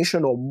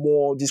discrimination, or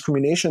more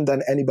discrimination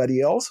than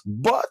anybody else,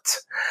 but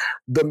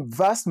the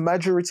vast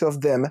majority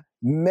of them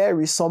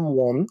marry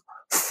someone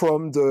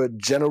from the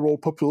general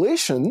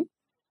population,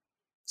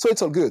 so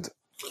it's all good.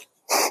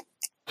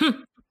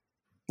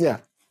 Yeah.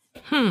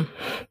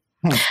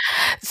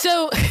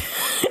 So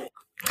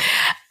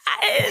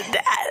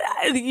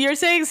you're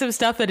saying some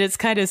stuff that it's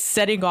kind of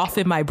setting off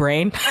in my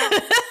brain.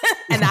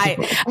 And I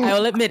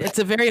will admit, it's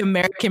a very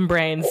American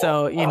brain,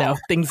 so,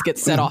 things get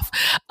set off.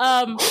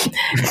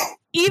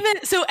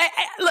 Even so,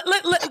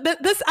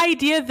 this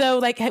idea though,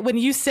 like when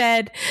you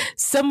said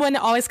someone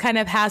always kind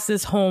of has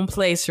this home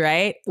place,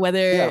 right?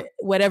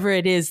 Whatever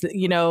it is,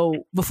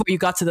 before you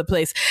got to the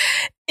place,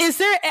 is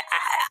there?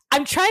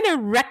 I'm trying to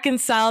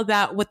reconcile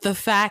that with the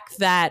fact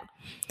that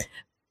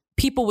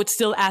people would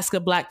still ask a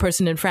Black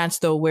person in France,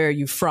 though, where are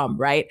you from,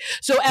 right?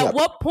 So at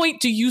what point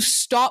do you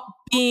stop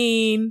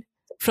being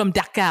from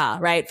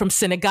Dakar, right, from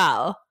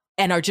Senegal,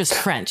 and are just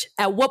French?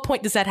 At what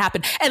point does that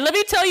happen? And let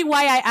me tell you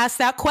why I asked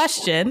that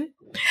question.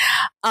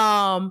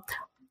 I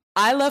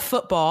love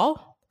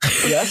football.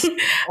 Yes.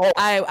 Oh.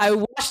 I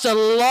watched a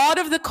lot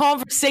of the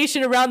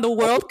conversation around the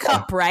World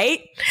Cup,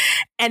 right?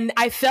 And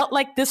I felt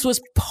like this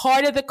was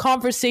part of the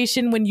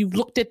conversation when you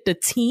looked at the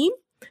team,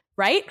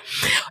 right?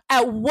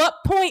 At what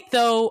point,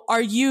 though,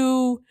 are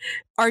you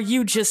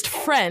just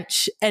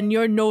French and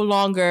you're no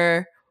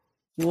longer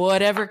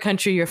whatever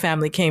country your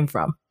family came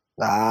from?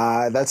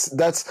 That's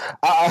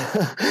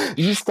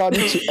you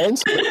started to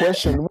answer the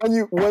question.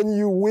 When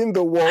you win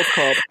the World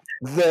Cup,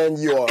 then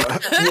you are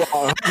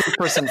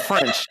 100%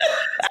 French.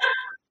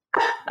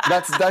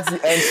 That's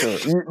the answer.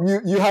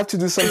 You have to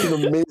do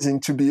something amazing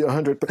to be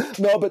 100%.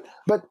 No, but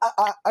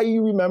I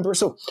remember.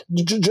 So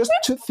just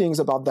two things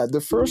about that.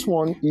 The first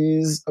one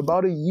is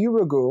about a year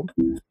ago,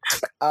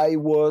 I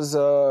was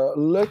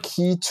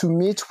lucky to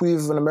meet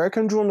with an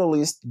American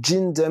journalist,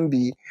 Gene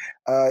Demby,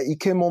 He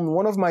came on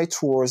one of my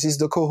tours. He's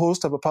the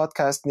co-host of a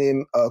podcast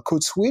named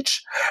Code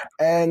Switch,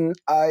 and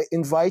I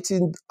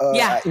invited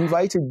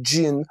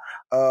Jean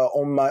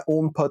on my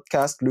own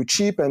podcast, Le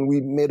Chip, and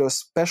we made a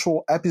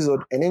special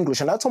episode in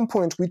English. And at some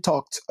point, we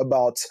talked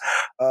about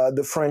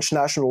the French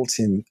national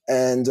team.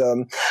 And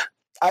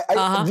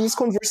this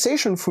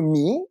conversation for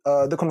me,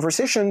 the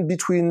conversation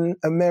between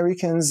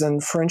Americans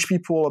and French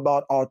people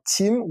about our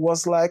team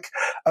was like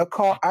a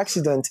car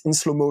accident in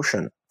slow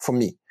motion for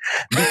me.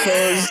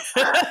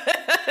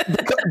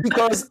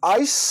 Because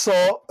I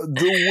saw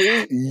the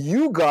way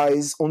you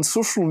guys on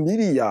social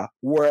media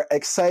were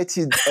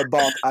excited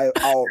about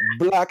our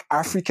Black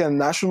African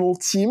national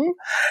team,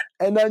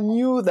 and I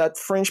knew that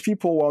French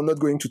people were not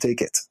going to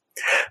take it.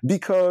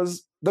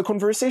 Because the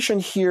conversation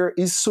here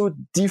is so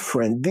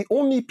different. The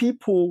only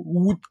people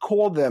who would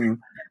call them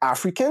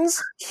Africans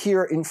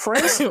here in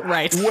France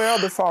were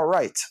the far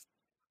right.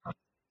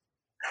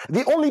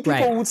 The only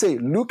people who would say,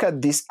 look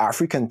at this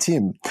African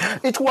team.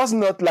 It was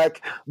not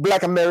like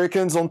Black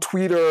Americans on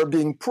Twitter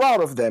being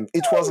proud of them.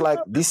 It was like,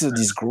 this is a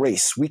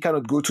disgrace. We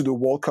cannot go to the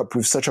World Cup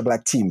with such a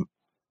Black team.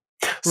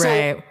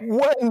 So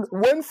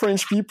when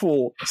French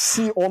people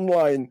see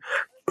online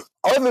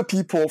other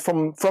people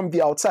from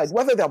the outside,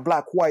 whether they're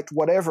Black, white,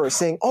 whatever,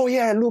 saying, oh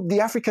yeah, look,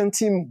 the African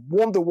team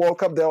won the World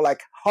Cup, they're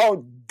like,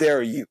 how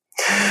dare you?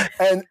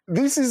 And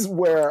this is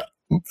where,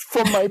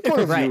 from my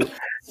point of view,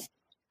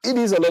 it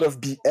is a lot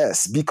of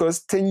BS,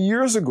 because 10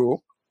 years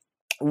ago,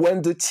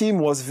 when the team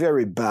was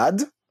very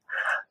bad,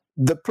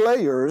 the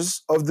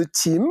players of the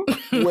team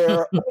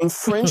were on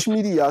French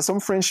media, some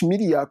French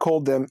media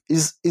called them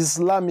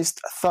Islamist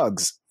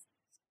thugs.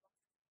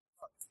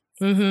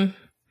 Mm-hmm.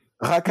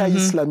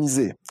 Racailles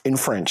islamisés in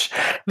French.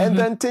 And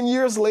then 10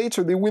 years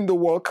later, they win the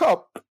World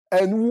Cup.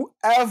 And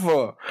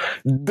whoever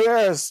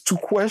dares to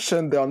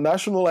question their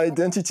national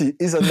identity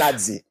is a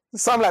Nazi.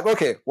 So I'm like,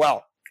 okay,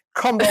 well,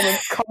 calm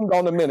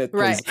down a minute,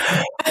 please.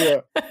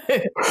 Yeah.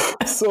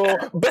 So,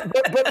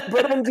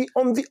 but on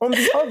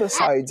the other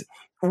side,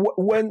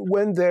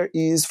 when there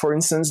is, for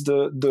instance,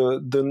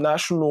 the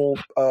national,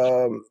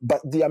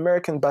 but the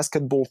American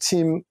basketball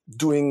team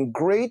doing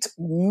great,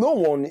 no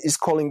one is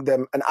calling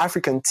them an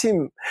African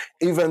team,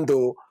 even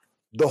though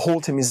the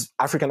whole team is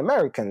African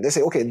American. They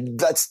say, okay,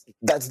 that's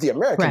the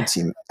American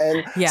team,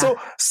 and so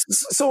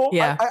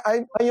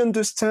I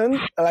understand,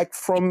 like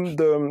from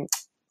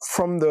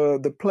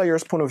the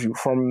players' point of view,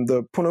 from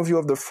the point of view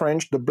of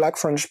the Black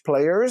French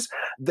players,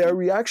 their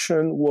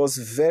reaction was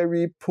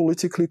very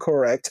politically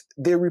correct.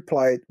 They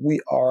replied, we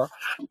are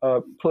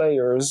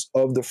players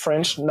of the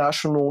French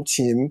national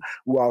team.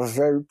 We are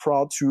very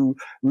proud to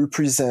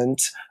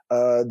represent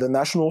the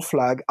national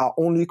flag. Our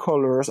only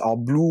colors are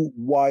blue,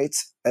 white,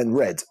 and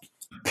red,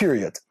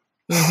 period.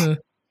 Mm-hmm.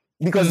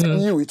 Because they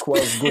knew it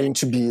was going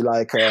to be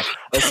like a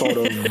sort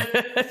of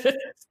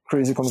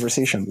crazy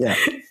conversation. Yeah.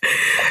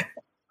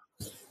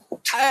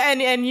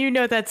 And you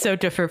know that's so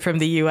different from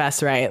the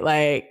U.S., right?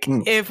 Like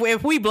if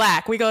we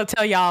Black, we gonna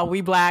tell y'all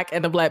we Black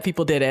and the Black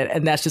people did it,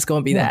 and that's just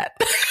gonna be that.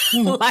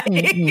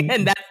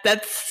 And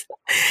that's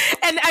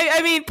and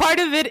I mean, part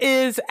of it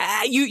is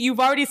you've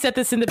already said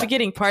this in the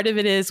beginning. Part of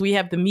it is we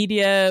have the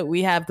media,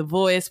 we have the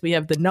voice, we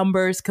have the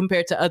numbers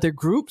compared to other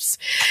groups,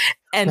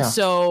 and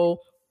so.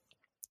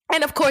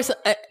 And of course,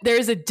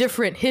 there's a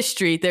different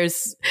history.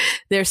 There's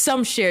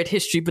some shared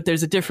history, but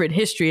there's a different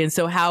history. And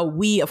so how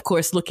we, of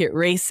course, look at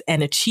race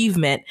and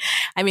achievement.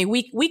 I mean,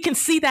 we can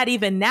see that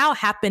even now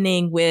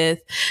happening with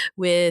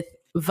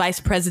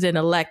Vice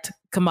President-elect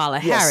Kamala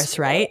Harris,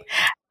 right?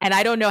 And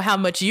I don't know how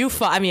much you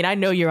follow. I mean, I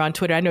know you're on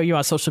Twitter. I know you're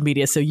on social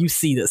media, so you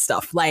see this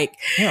stuff. Like,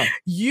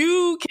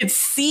 you can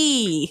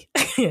see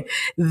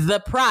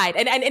the pride.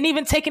 And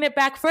even taking it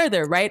back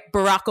further, right?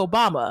 Barack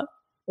Obama,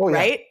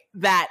 right?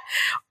 That...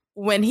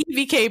 when he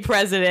became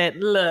president,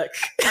 look,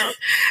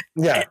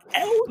 we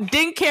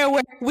didn't care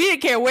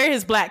where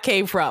his Black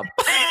came from.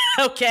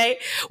 Okay,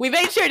 we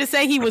made sure to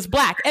say he was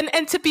Black,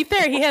 and to be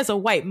fair, he has a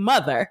white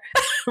mother,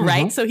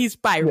 right? So he's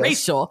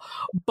biracial,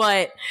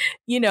 but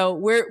you know,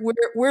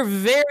 we're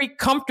very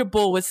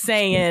comfortable with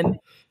saying,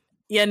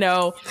 you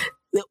know,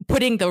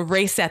 putting the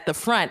race at the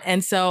front.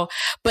 And so,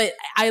 but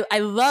I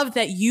love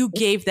that you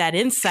gave that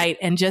insight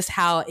and just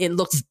how it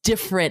looks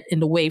different in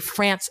the way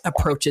France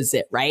approaches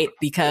it, right?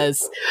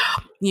 Because,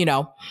 you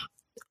know,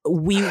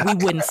 we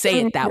wouldn't say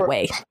it that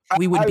way.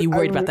 We would be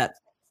worried about that.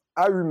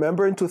 I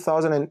remember in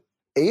 2008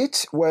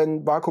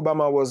 when Barack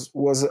Obama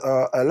was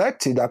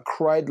elected, I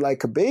cried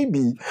like a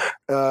baby,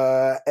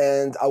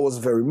 and I was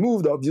very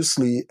moved,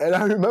 obviously. And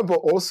I remember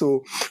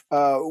also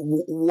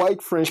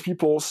white French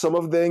people, some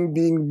of them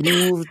being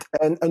moved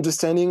and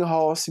understanding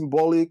how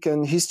symbolic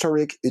and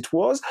historic it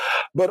was,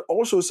 but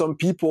also some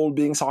people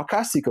being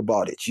sarcastic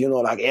about it. You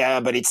know, like, yeah,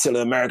 but it's still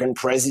an American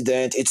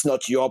president. It's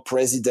not your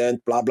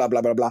president. Blah blah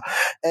blah blah blah.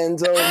 And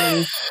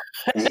I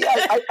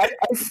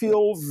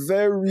feel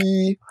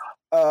very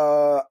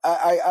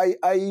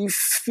I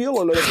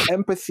feel a lot of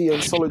empathy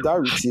and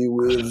solidarity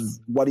with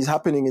what is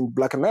happening in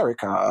Black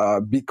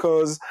America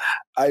because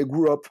I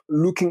grew up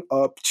looking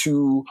up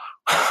to,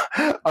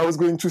 I was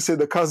going to say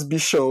the Cosby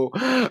Show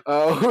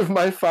with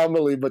my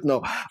family, but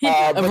no.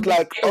 But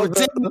like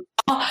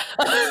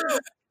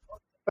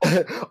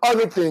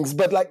other things,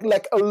 but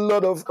like a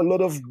lot of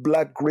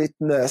Black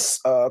greatness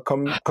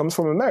comes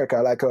from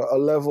America, like a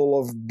level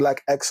of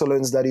Black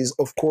excellence that is,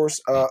 of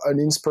course, an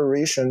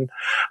inspiration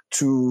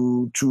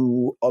to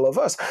all of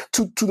us.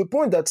 To the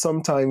point that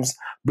sometimes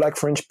Black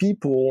French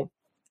people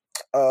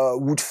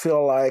would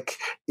feel like,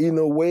 in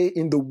a way,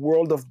 in the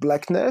world of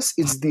Blackness,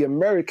 it's the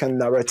American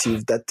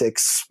narrative that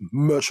takes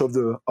much of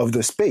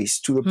the space.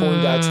 To the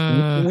point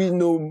that we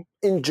know,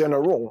 in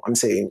general, I'm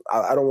saying,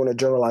 I don't want to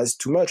generalize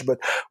too much, but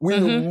we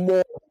know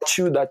more about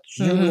you that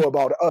you know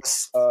about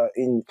us,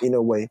 in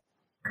a way.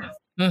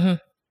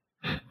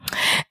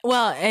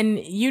 Well, and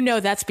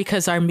that's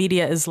because our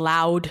media is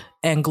loud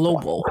and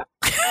global.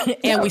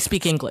 And we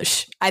speak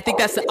English. I think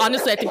that's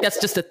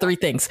just the three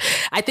things.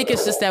 I think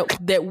it's just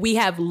that we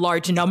have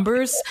large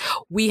numbers,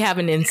 we have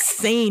an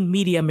insane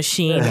media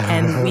machine,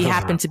 and we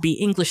happen to be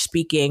English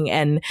speaking,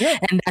 and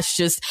that's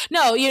just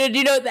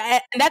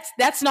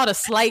that's not a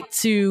slight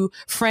to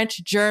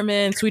French,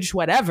 German, Swedish,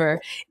 whatever.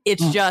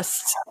 It's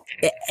just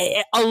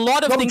a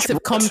lot of things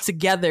have come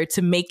together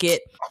to make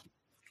it.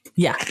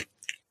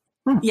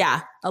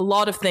 Yeah, a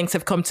lot of things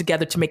have come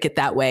together to make it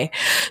that way.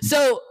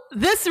 So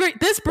this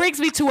brings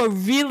me to a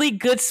really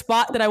good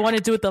spot that I want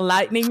to do with the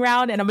lightning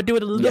round, and I'm gonna do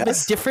it a little bit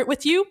different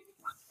with you.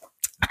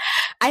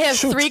 I have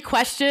three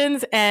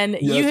questions, and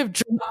you have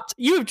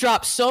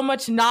dropped so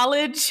much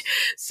knowledge,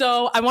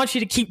 so I want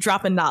you to keep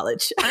dropping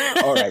knowledge.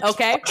 All right.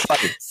 Okay.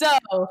 So,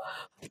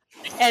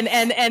 and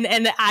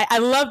I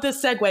love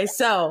this segue.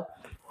 So,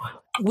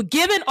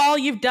 given all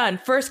you've done,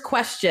 first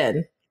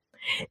question.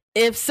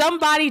 If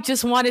somebody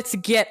just wanted to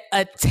get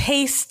a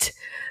taste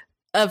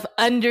of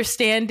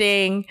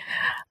understanding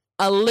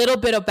a little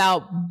bit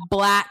about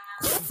Black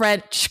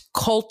French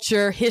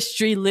culture,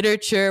 history,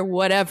 literature,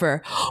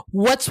 whatever,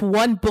 what's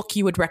one book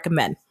you would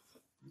recommend?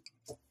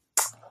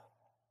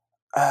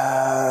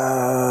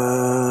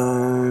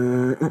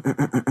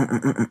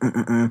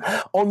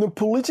 On a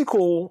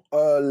political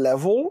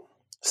level,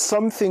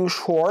 something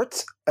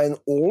short and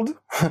old.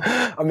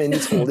 I mean,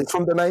 it's old. It's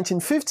from the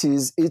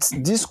 1950s. It's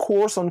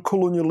Discourse on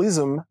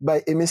Colonialism by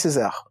Aimé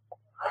Césaire.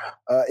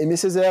 Aimé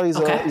Césaire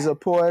is a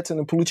poet and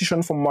a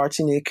politician from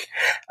Martinique,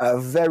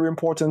 very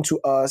important to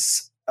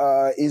us.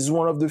 Is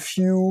one of the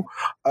few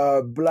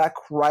Black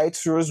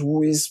writers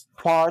who is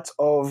part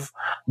of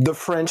the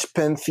French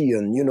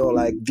pantheon,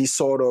 like this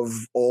sort of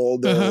all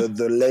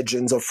the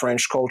legends of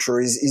French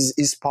culture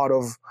is part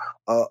of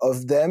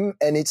them.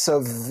 And it's a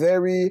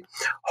very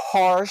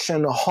harsh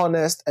and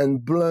honest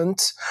and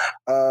blunt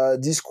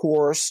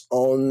discourse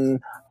on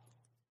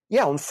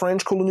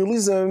French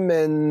colonialism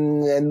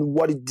and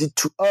what it did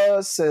to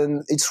us.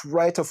 And it's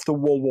right after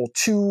World War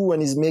II,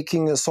 and is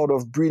making a sort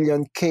of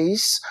brilliant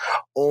case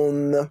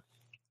on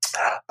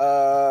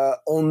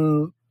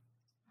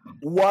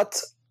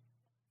what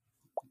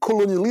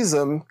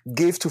colonialism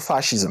gave to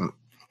fascism,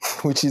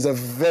 which is a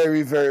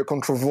very, very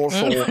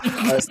controversial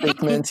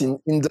statement in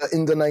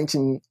the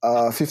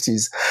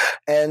 1950s.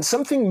 And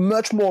something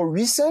much more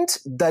recent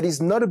that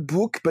is not a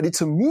book, but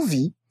it's a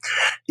movie.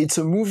 It's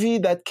a movie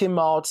that came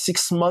out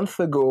 6 months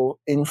ago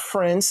in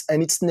France,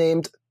 and it's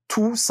named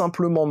Tout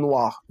Simplement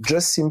Noir,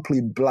 just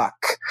simply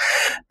black.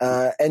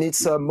 And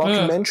it's a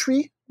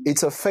mockumentary.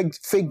 It's a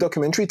fake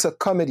documentary. It's a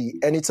comedy,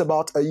 and it's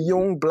about a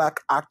young Black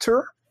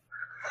actor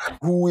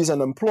who is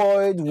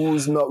unemployed, who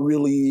is not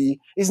really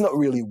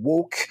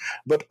woke,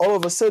 but all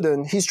of a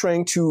sudden he's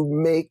trying to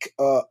make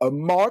a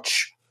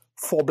march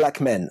for Black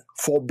men,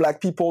 for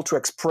Black people to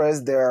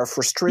express their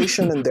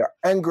frustration and their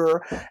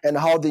anger and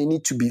how they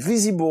need to be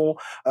visible.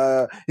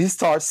 He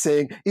starts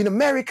saying, in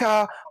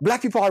America,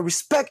 Black people are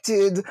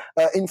respected.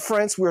 In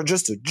France, we're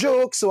just a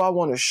joke, so I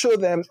want to show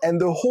them.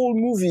 And the whole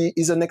movie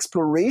is an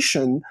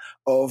exploration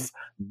of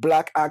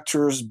Black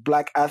actors,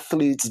 Black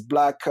athletes,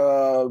 Black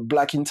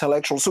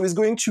intellectuals. So he's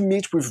going to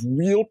meet with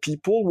real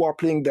people who are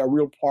playing their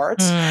real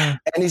parts. And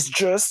it's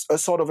just a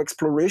sort of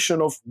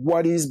exploration of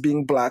what is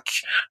being Black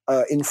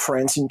in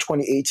France in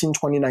 2018,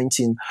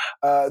 2019.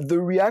 The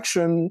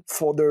reaction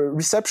for the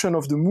reception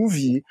of the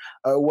movie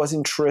was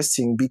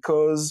interesting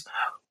because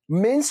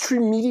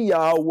mainstream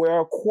media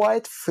were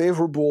quite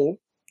favorable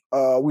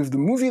with the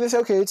movie. They say,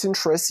 okay, it's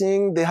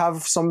interesting. They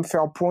have some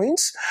fair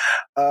points.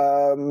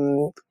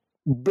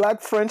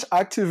 Black French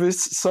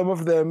activists, some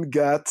of them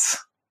got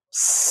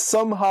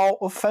somehow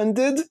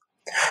offended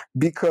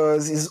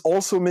because he's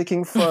also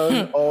making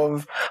fun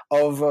of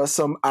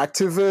some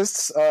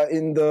activists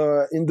in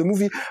the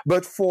movie.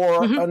 But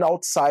for an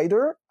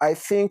outsider, I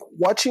think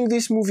watching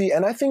this movie,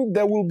 and I think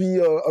there will be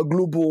a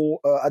global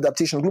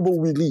adaptation, global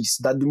release,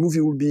 that the movie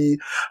will be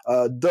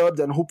dubbed,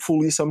 and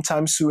hopefully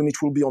sometime soon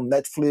it will be on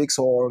Netflix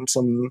or on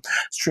some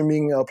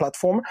streaming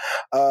platform.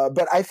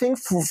 But I think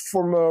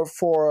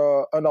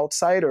for an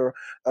outsider,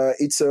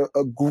 it's a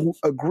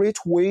great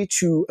way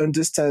to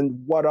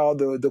understand what are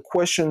the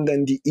questions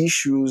and the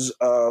issues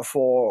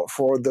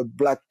for the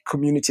Black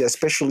community,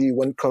 especially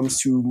when it comes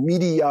to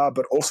media,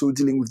 but also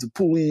dealing with the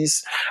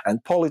police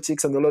and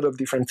politics and a lot of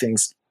different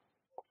things.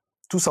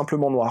 Tout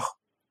simplement noir.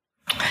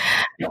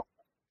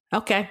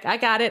 Okay, I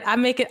got it.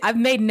 I've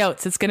made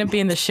notes. It's going to be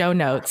in the show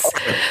notes.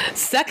 Okay.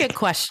 Second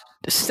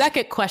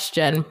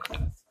question.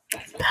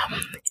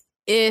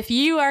 If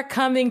you are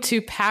coming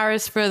to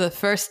Paris for the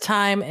first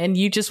time and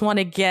you just want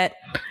to get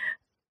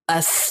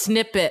a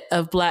snippet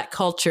of Black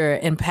culture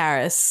in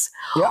Paris,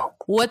 Yeah.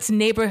 what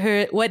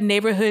neighborhood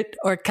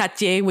or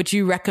quartier would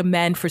you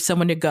recommend for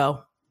someone to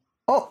go?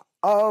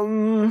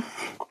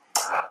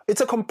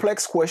 It's a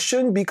complex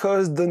question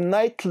because the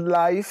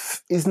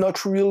nightlife is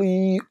not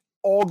really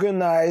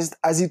organized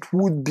as it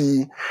would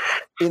be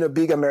in a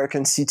big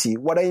American city.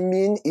 What I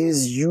mean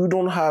is you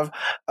don't have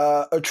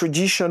a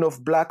tradition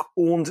of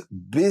Black-owned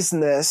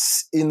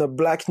business in a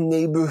Black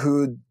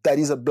neighborhood that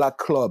is a Black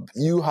club.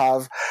 You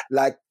have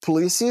like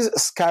places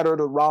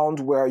scattered around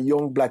where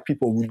young Black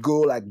people would go,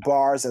 like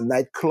bars and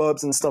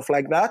nightclubs and stuff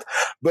like that.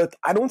 But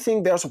I don't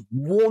think there's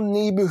one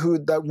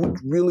neighborhood that would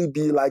really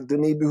be like the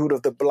neighborhood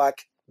of the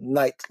Black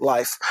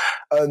nightlife.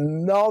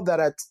 Now that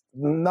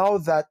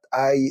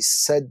I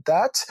said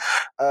that,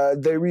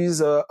 there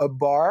is a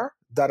bar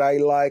that I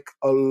like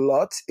a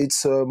lot.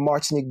 It's a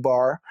Martinique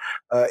bar.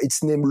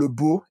 It's named Le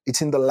Beau.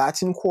 It's in the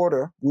Latin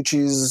Quarter, which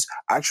is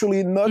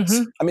actually not,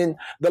 I mean,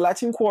 the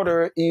Latin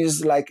Quarter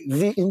is like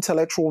the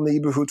intellectual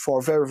neighborhood for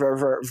a very, very,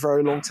 very,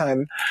 very long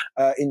time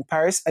in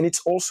Paris. And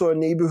it's also a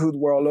neighborhood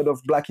where a lot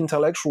of Black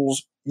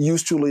intellectuals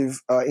used to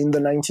live in the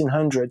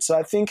 1900s. So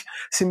I think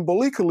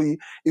symbolically,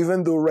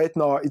 even though right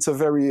now it's a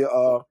very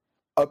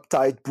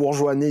uptight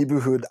bourgeois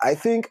neighborhood, I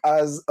think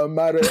as a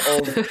matter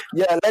of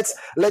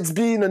let's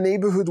be in a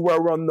neighborhood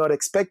where we're not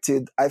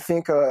expected. I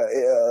think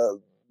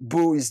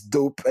Beau is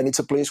dope, and it's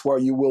a place where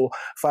you will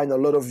find a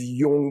lot of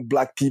young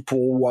Black people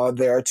who are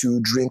there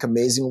to drink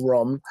amazing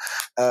rum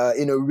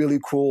in a really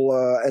cool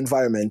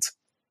environment.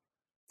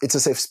 It's a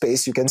safe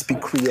space. You can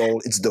speak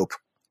Creole. It's dope.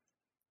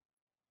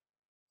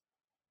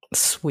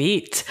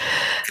 Sweet.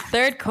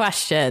 Third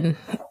question.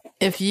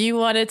 If you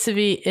wanted to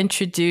be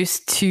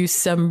introduced to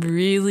some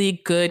really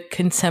good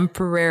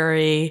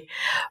contemporary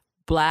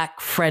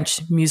Black French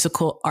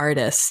musical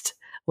artist,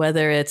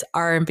 whether it's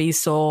R&B,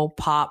 soul,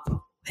 pop,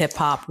 hip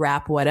hop,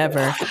 rap,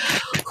 whatever,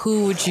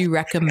 who would you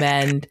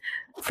recommend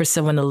for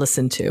someone to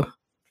listen to?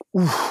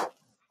 Oof,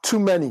 too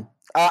many.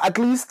 At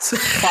least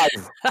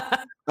 5.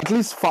 At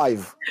least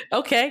 5.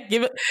 Okay,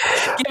 give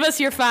us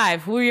your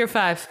 5. Who are your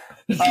 5?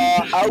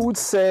 I would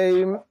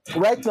say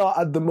right now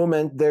at the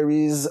moment there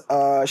is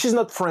she's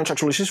not French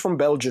actually, she's from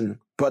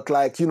Belgium, but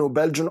like, you know,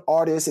 Belgian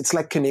artists, it's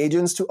like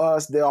Canadians to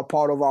us, they are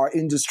part of our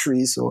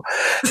industry. So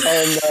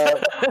and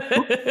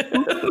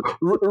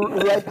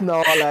right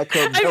now like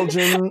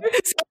Belgian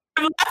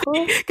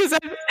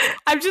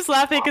I'm just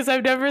laughing because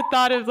I've never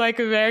thought of like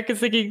Americans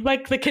thinking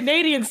like the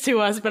Canadians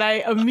to us, but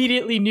I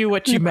immediately knew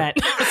what you meant.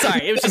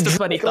 Sorry, it was just a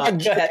funny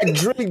thought. Like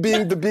Drake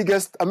being the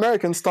biggest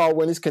American star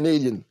when he's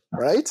Canadian,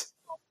 right?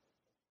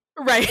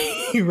 Right.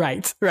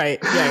 Yeah,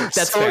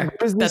 that's fair.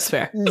 That's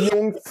fair.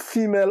 Young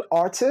female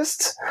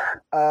artist.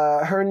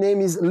 Her name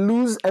is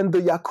Luz and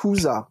the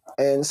Yakuza.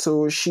 And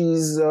so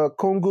she's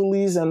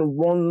Congolese and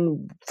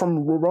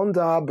from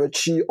Rwanda, but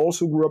she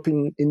also grew up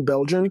in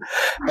Belgium.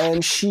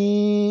 And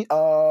she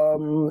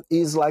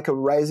is like a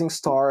rising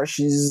star.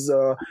 She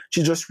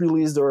just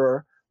released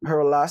her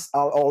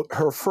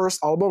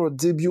first album, her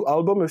debut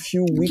album, a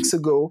few weeks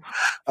ago.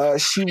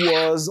 She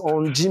was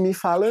on Jimmy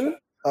Fallon,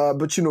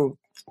 but you know,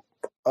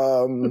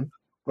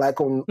 like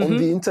on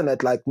the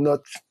internet, like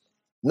not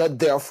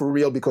there for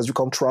real because you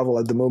can't travel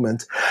at the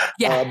moment.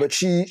 Yeah. But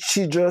she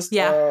just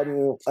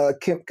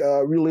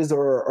released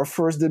her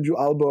first debut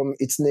album.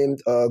 It's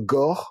named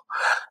Gore.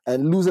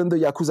 And Luz and the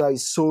Yakuza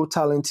is so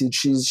talented.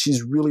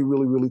 She's really,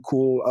 really, really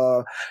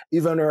cool.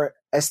 Even her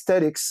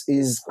aesthetics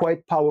is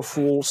quite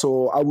powerful.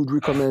 So I would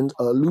recommend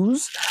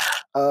Luz.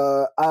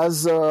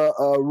 As a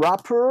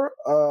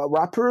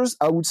rappers,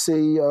 I would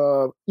say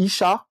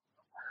Isha.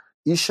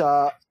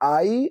 Isha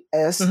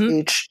Isha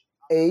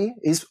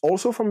is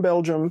also from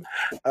Belgium,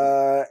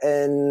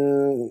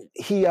 and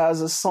he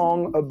has a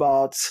song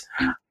about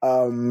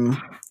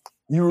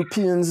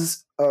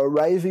Europeans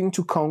arriving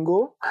to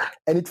Congo,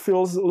 and it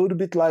feels a little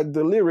bit like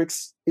the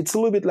lyrics. It's a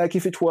little bit like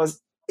if it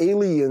was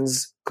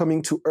aliens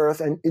coming to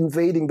Earth and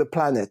invading the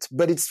planet.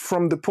 But it's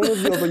from the point of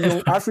view of a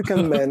young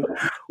African man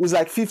who's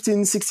like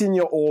 15,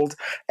 16-year-old.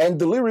 And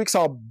the lyrics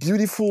are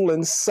beautiful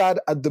and sad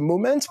at the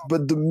moment,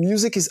 but the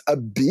music is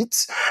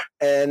upbeat.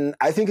 And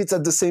I think it's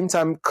at the same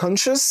time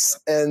conscious,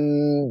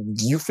 and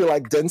you feel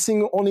like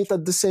dancing on it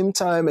at the same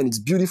time. And it's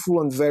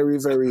beautiful and very,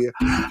 very,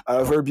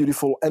 very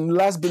beautiful. And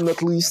last but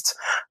not least,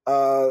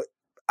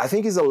 I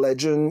think he's a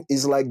legend.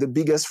 He's like the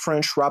biggest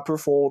French rapper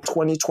for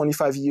 20,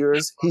 25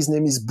 years. His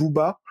name is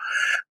Booba.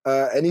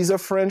 And he's a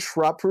French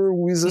rapper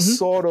who is a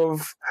sort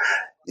of,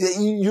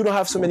 you don't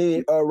have so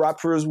many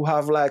rappers who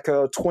have like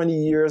a 20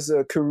 years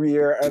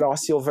career and are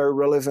still very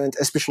relevant,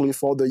 especially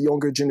for the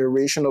younger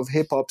generation of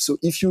hip hop. So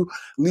if you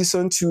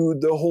listen to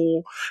the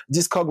whole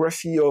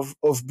discography of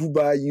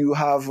Booba, you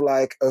have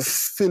like a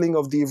feeling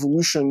of the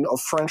evolution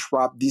of French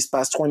rap these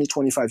past 20,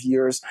 25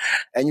 years.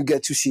 And you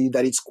get to see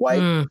that it's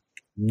quite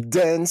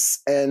dense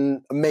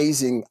and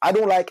amazing. I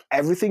don't like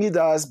everything he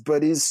does,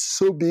 but he's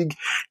so big,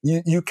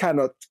 you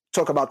cannot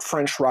talk about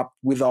French rap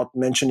without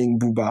mentioning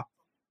Booba.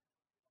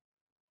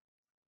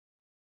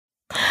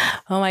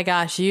 Oh my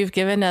gosh, you've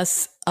given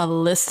us a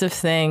list of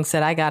things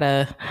that I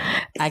gotta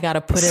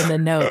put in the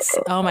notes.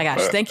 Oh my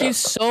gosh, thank you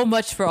so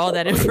much for all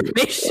that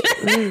information.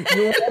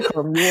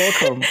 You're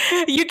welcome.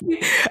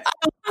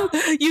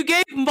 You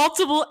gave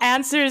multiple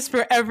answers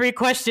for every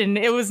question.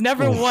 It was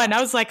never one.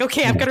 I was like,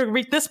 okay, I've got to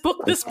read this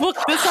book, this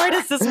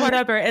artist, this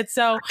whatever. And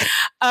so,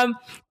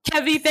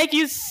 Kevi, thank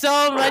you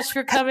so much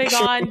for coming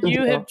on.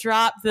 You have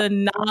dropped the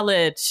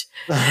knowledge.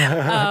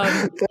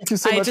 Thank you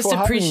so much. I just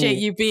appreciate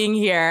you being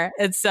here.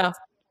 And so,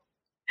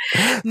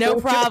 no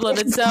problem.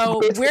 And so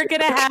we're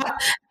gonna have.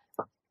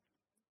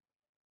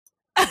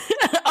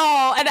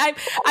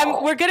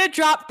 We're gonna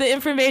drop the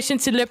information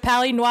to Le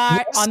Palais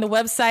Noir on the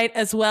website,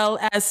 as well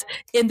as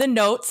in the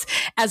notes,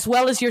 as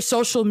well as your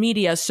social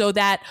media, so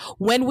that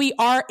when we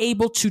are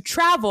able to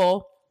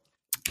travel,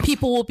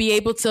 people will be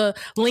able to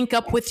link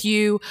up with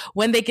you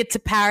when they get to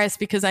Paris,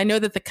 because I know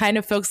that the kind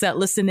of folks that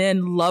listen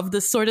in love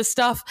this sort of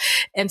stuff,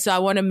 and so I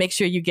want to make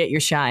sure you get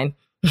your shine.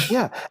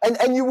 Yeah,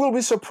 and you will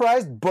be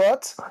surprised,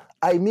 but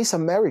I miss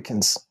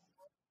Americans.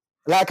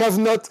 Like I've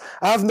not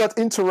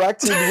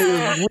interacted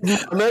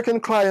with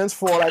American clients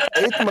for like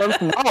 8 months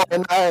now,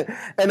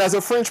 and as a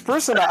French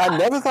person, I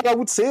never thought I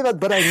would say that,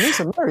 but I miss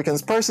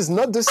Americans. Paris is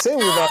not the same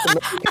without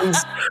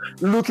Americans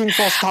looking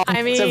for stuff.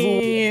 I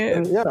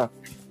mean, yeah.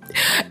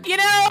 You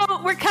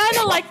know, we're kind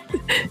of like.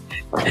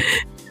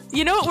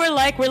 You know what we're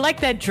like? We're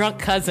like that drunk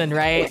cousin,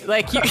 right?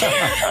 Like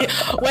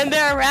when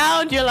they're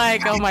around, you're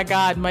like, oh my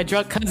God, my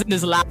drunk cousin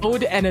is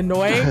loud and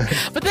annoying.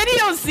 But then you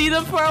don't see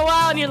them for a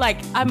while and you're like,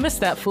 I miss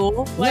that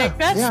fool. Like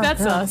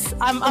that's us.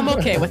 I'm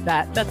okay with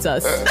that. That's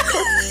us.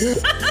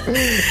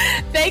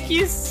 Thank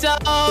you so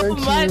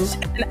much.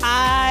 And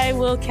I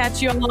will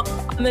catch you on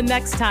the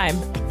next time.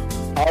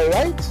 All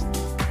right.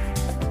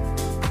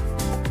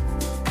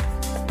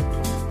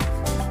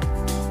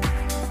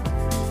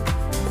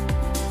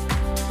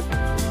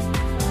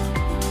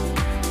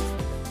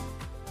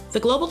 The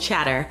Global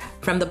Chatter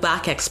from the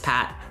Black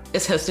Expat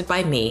is hosted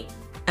by me,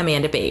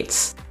 Amanda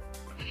Bates.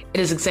 It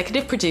is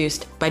executive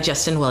produced by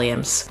Justin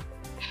Williams.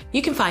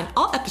 You can find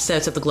all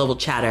episodes of The Global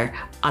Chatter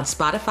on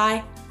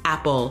Spotify,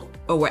 Apple,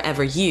 or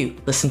wherever you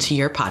listen to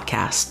your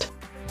podcast.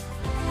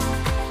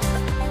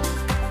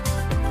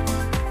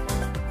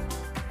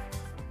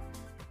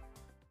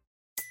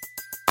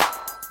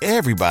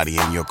 Everybody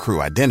in your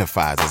crew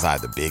identifies as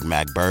either Big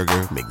Mac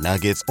Burger,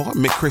 McNuggets, or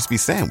McCrispy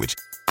Sandwich.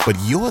 But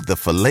you're the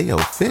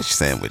Filet-O-Fish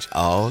Sandwich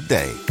all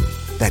day.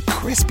 That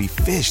crispy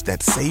fish,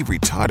 that savory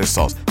tartar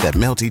sauce, that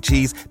melty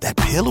cheese, that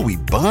pillowy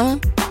bun.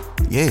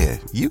 Yeah,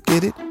 you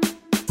get it.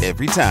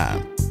 Every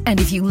time. And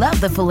if you love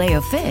the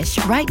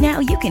Filet-O-Fish, right now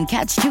you can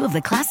catch two of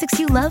the classics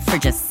you love for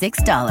just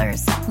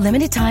 $6.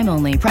 Limited time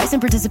only. Price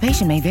and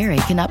participation may vary.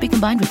 Cannot be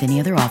combined with any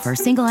other offer.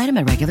 Single item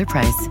at regular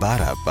price.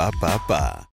 Ba-da-ba-ba-ba.